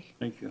birthday.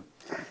 Thank you.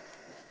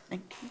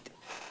 19th.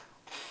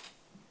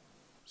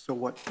 So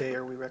what day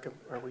are we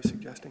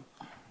suggesting?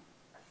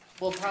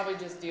 We'll probably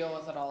just deal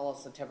with it all of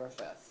September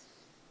 5th.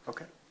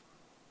 Okay.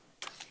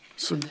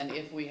 And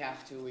if we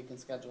have to, we can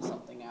schedule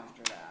something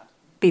after that.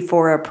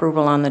 Before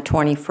approval on the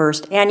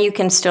 21st. And you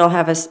can still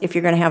have if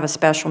you're going to have a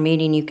special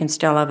meeting, you can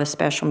still have a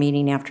special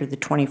meeting after the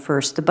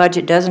 21st. The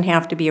budget doesn't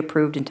have to be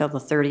approved until the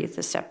 30th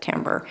of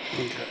September.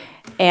 Okay.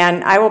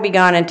 And I will be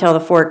gone until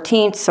the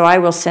 14th, so I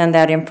will send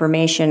that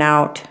information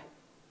out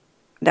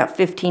that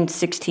 15th,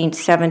 16th,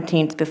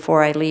 17th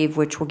before I leave,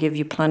 which will give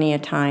you plenty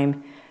of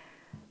time.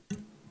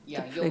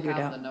 Yeah, you'll figure it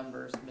have out. the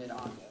numbers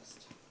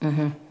mid-August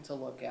to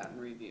look at and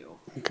review.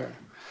 Okay.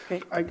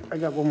 Okay. I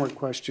got one more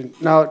question.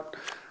 Now,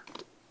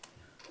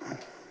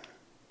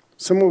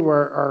 some of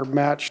our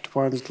matched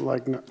funds,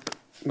 like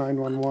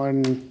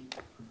 911,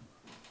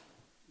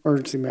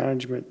 emergency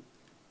management,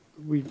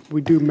 we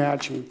do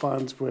matching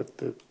funds with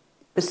the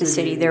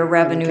city. Their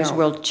revenues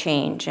will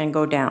change and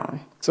go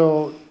down.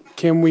 So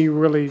can we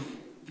really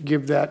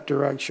give that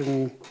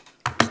direction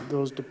to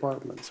those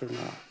departments or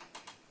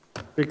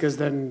not? Because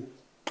then,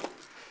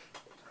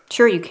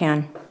 Sure you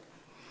can.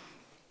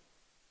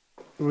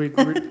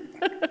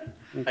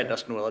 Hi,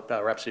 Dustin Willett,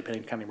 Rapid City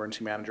Pennington County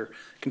Emergency Manager.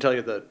 Can tell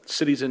you the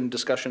city's in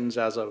discussions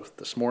as of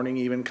this morning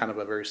even, kind of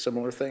a very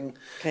similar thing.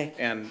 Okay.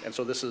 And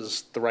so this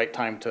is the right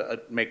time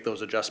to make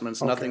those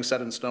adjustments. Nothing's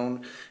set in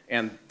stone,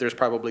 and there's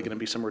probably gonna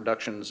be some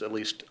reductions, at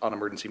least on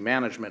emergency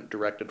management,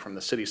 directed from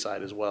the city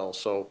side as well.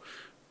 So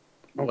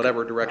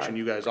whatever direction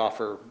you guys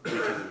offer,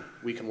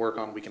 we can work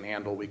on, we can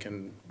handle, we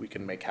can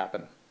make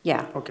happen.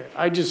 Yeah. Okay,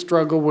 I just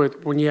struggle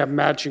with when you have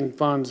matching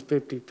funds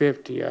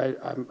 50/50,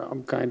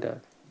 I'm kind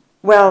of,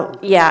 Well,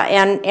 yeah,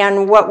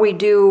 and what we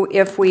do,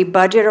 if we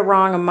budget a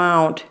wrong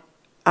amount,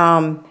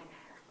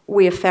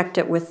 we affect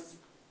it with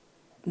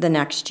the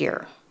next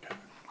year.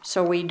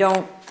 So we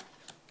don't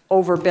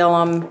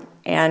overbill them,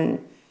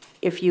 and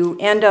if you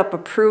end up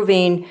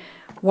approving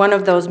one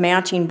of those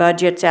matching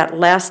budgets at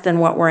less than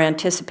what we're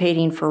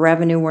anticipating for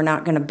revenue, we're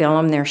not gonna bill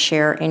them their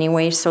share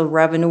anyway, so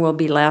revenue will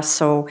be less,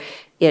 so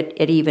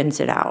it evens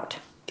it out.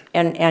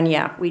 And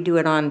yeah, we do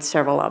it on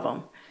several of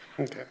them.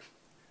 okay.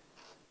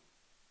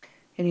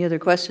 Any other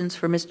questions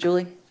for Miss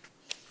Julie?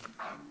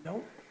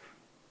 Nope.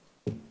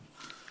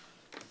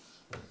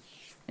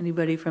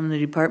 Anybody from the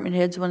department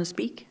heads want to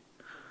speak?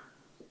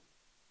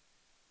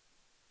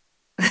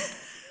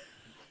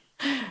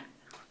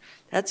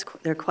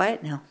 They're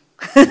quiet now.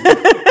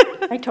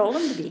 I told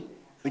them to be.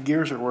 The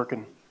gears are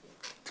working.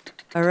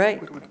 All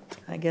right,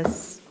 I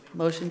guess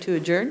motion to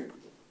adjourn?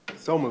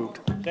 So moved.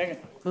 Second.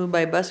 Moved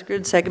by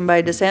Buskard, second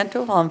by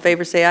DeSanto. All in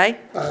favor, say aye.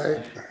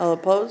 Aye. All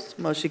opposed,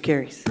 motion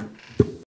carries.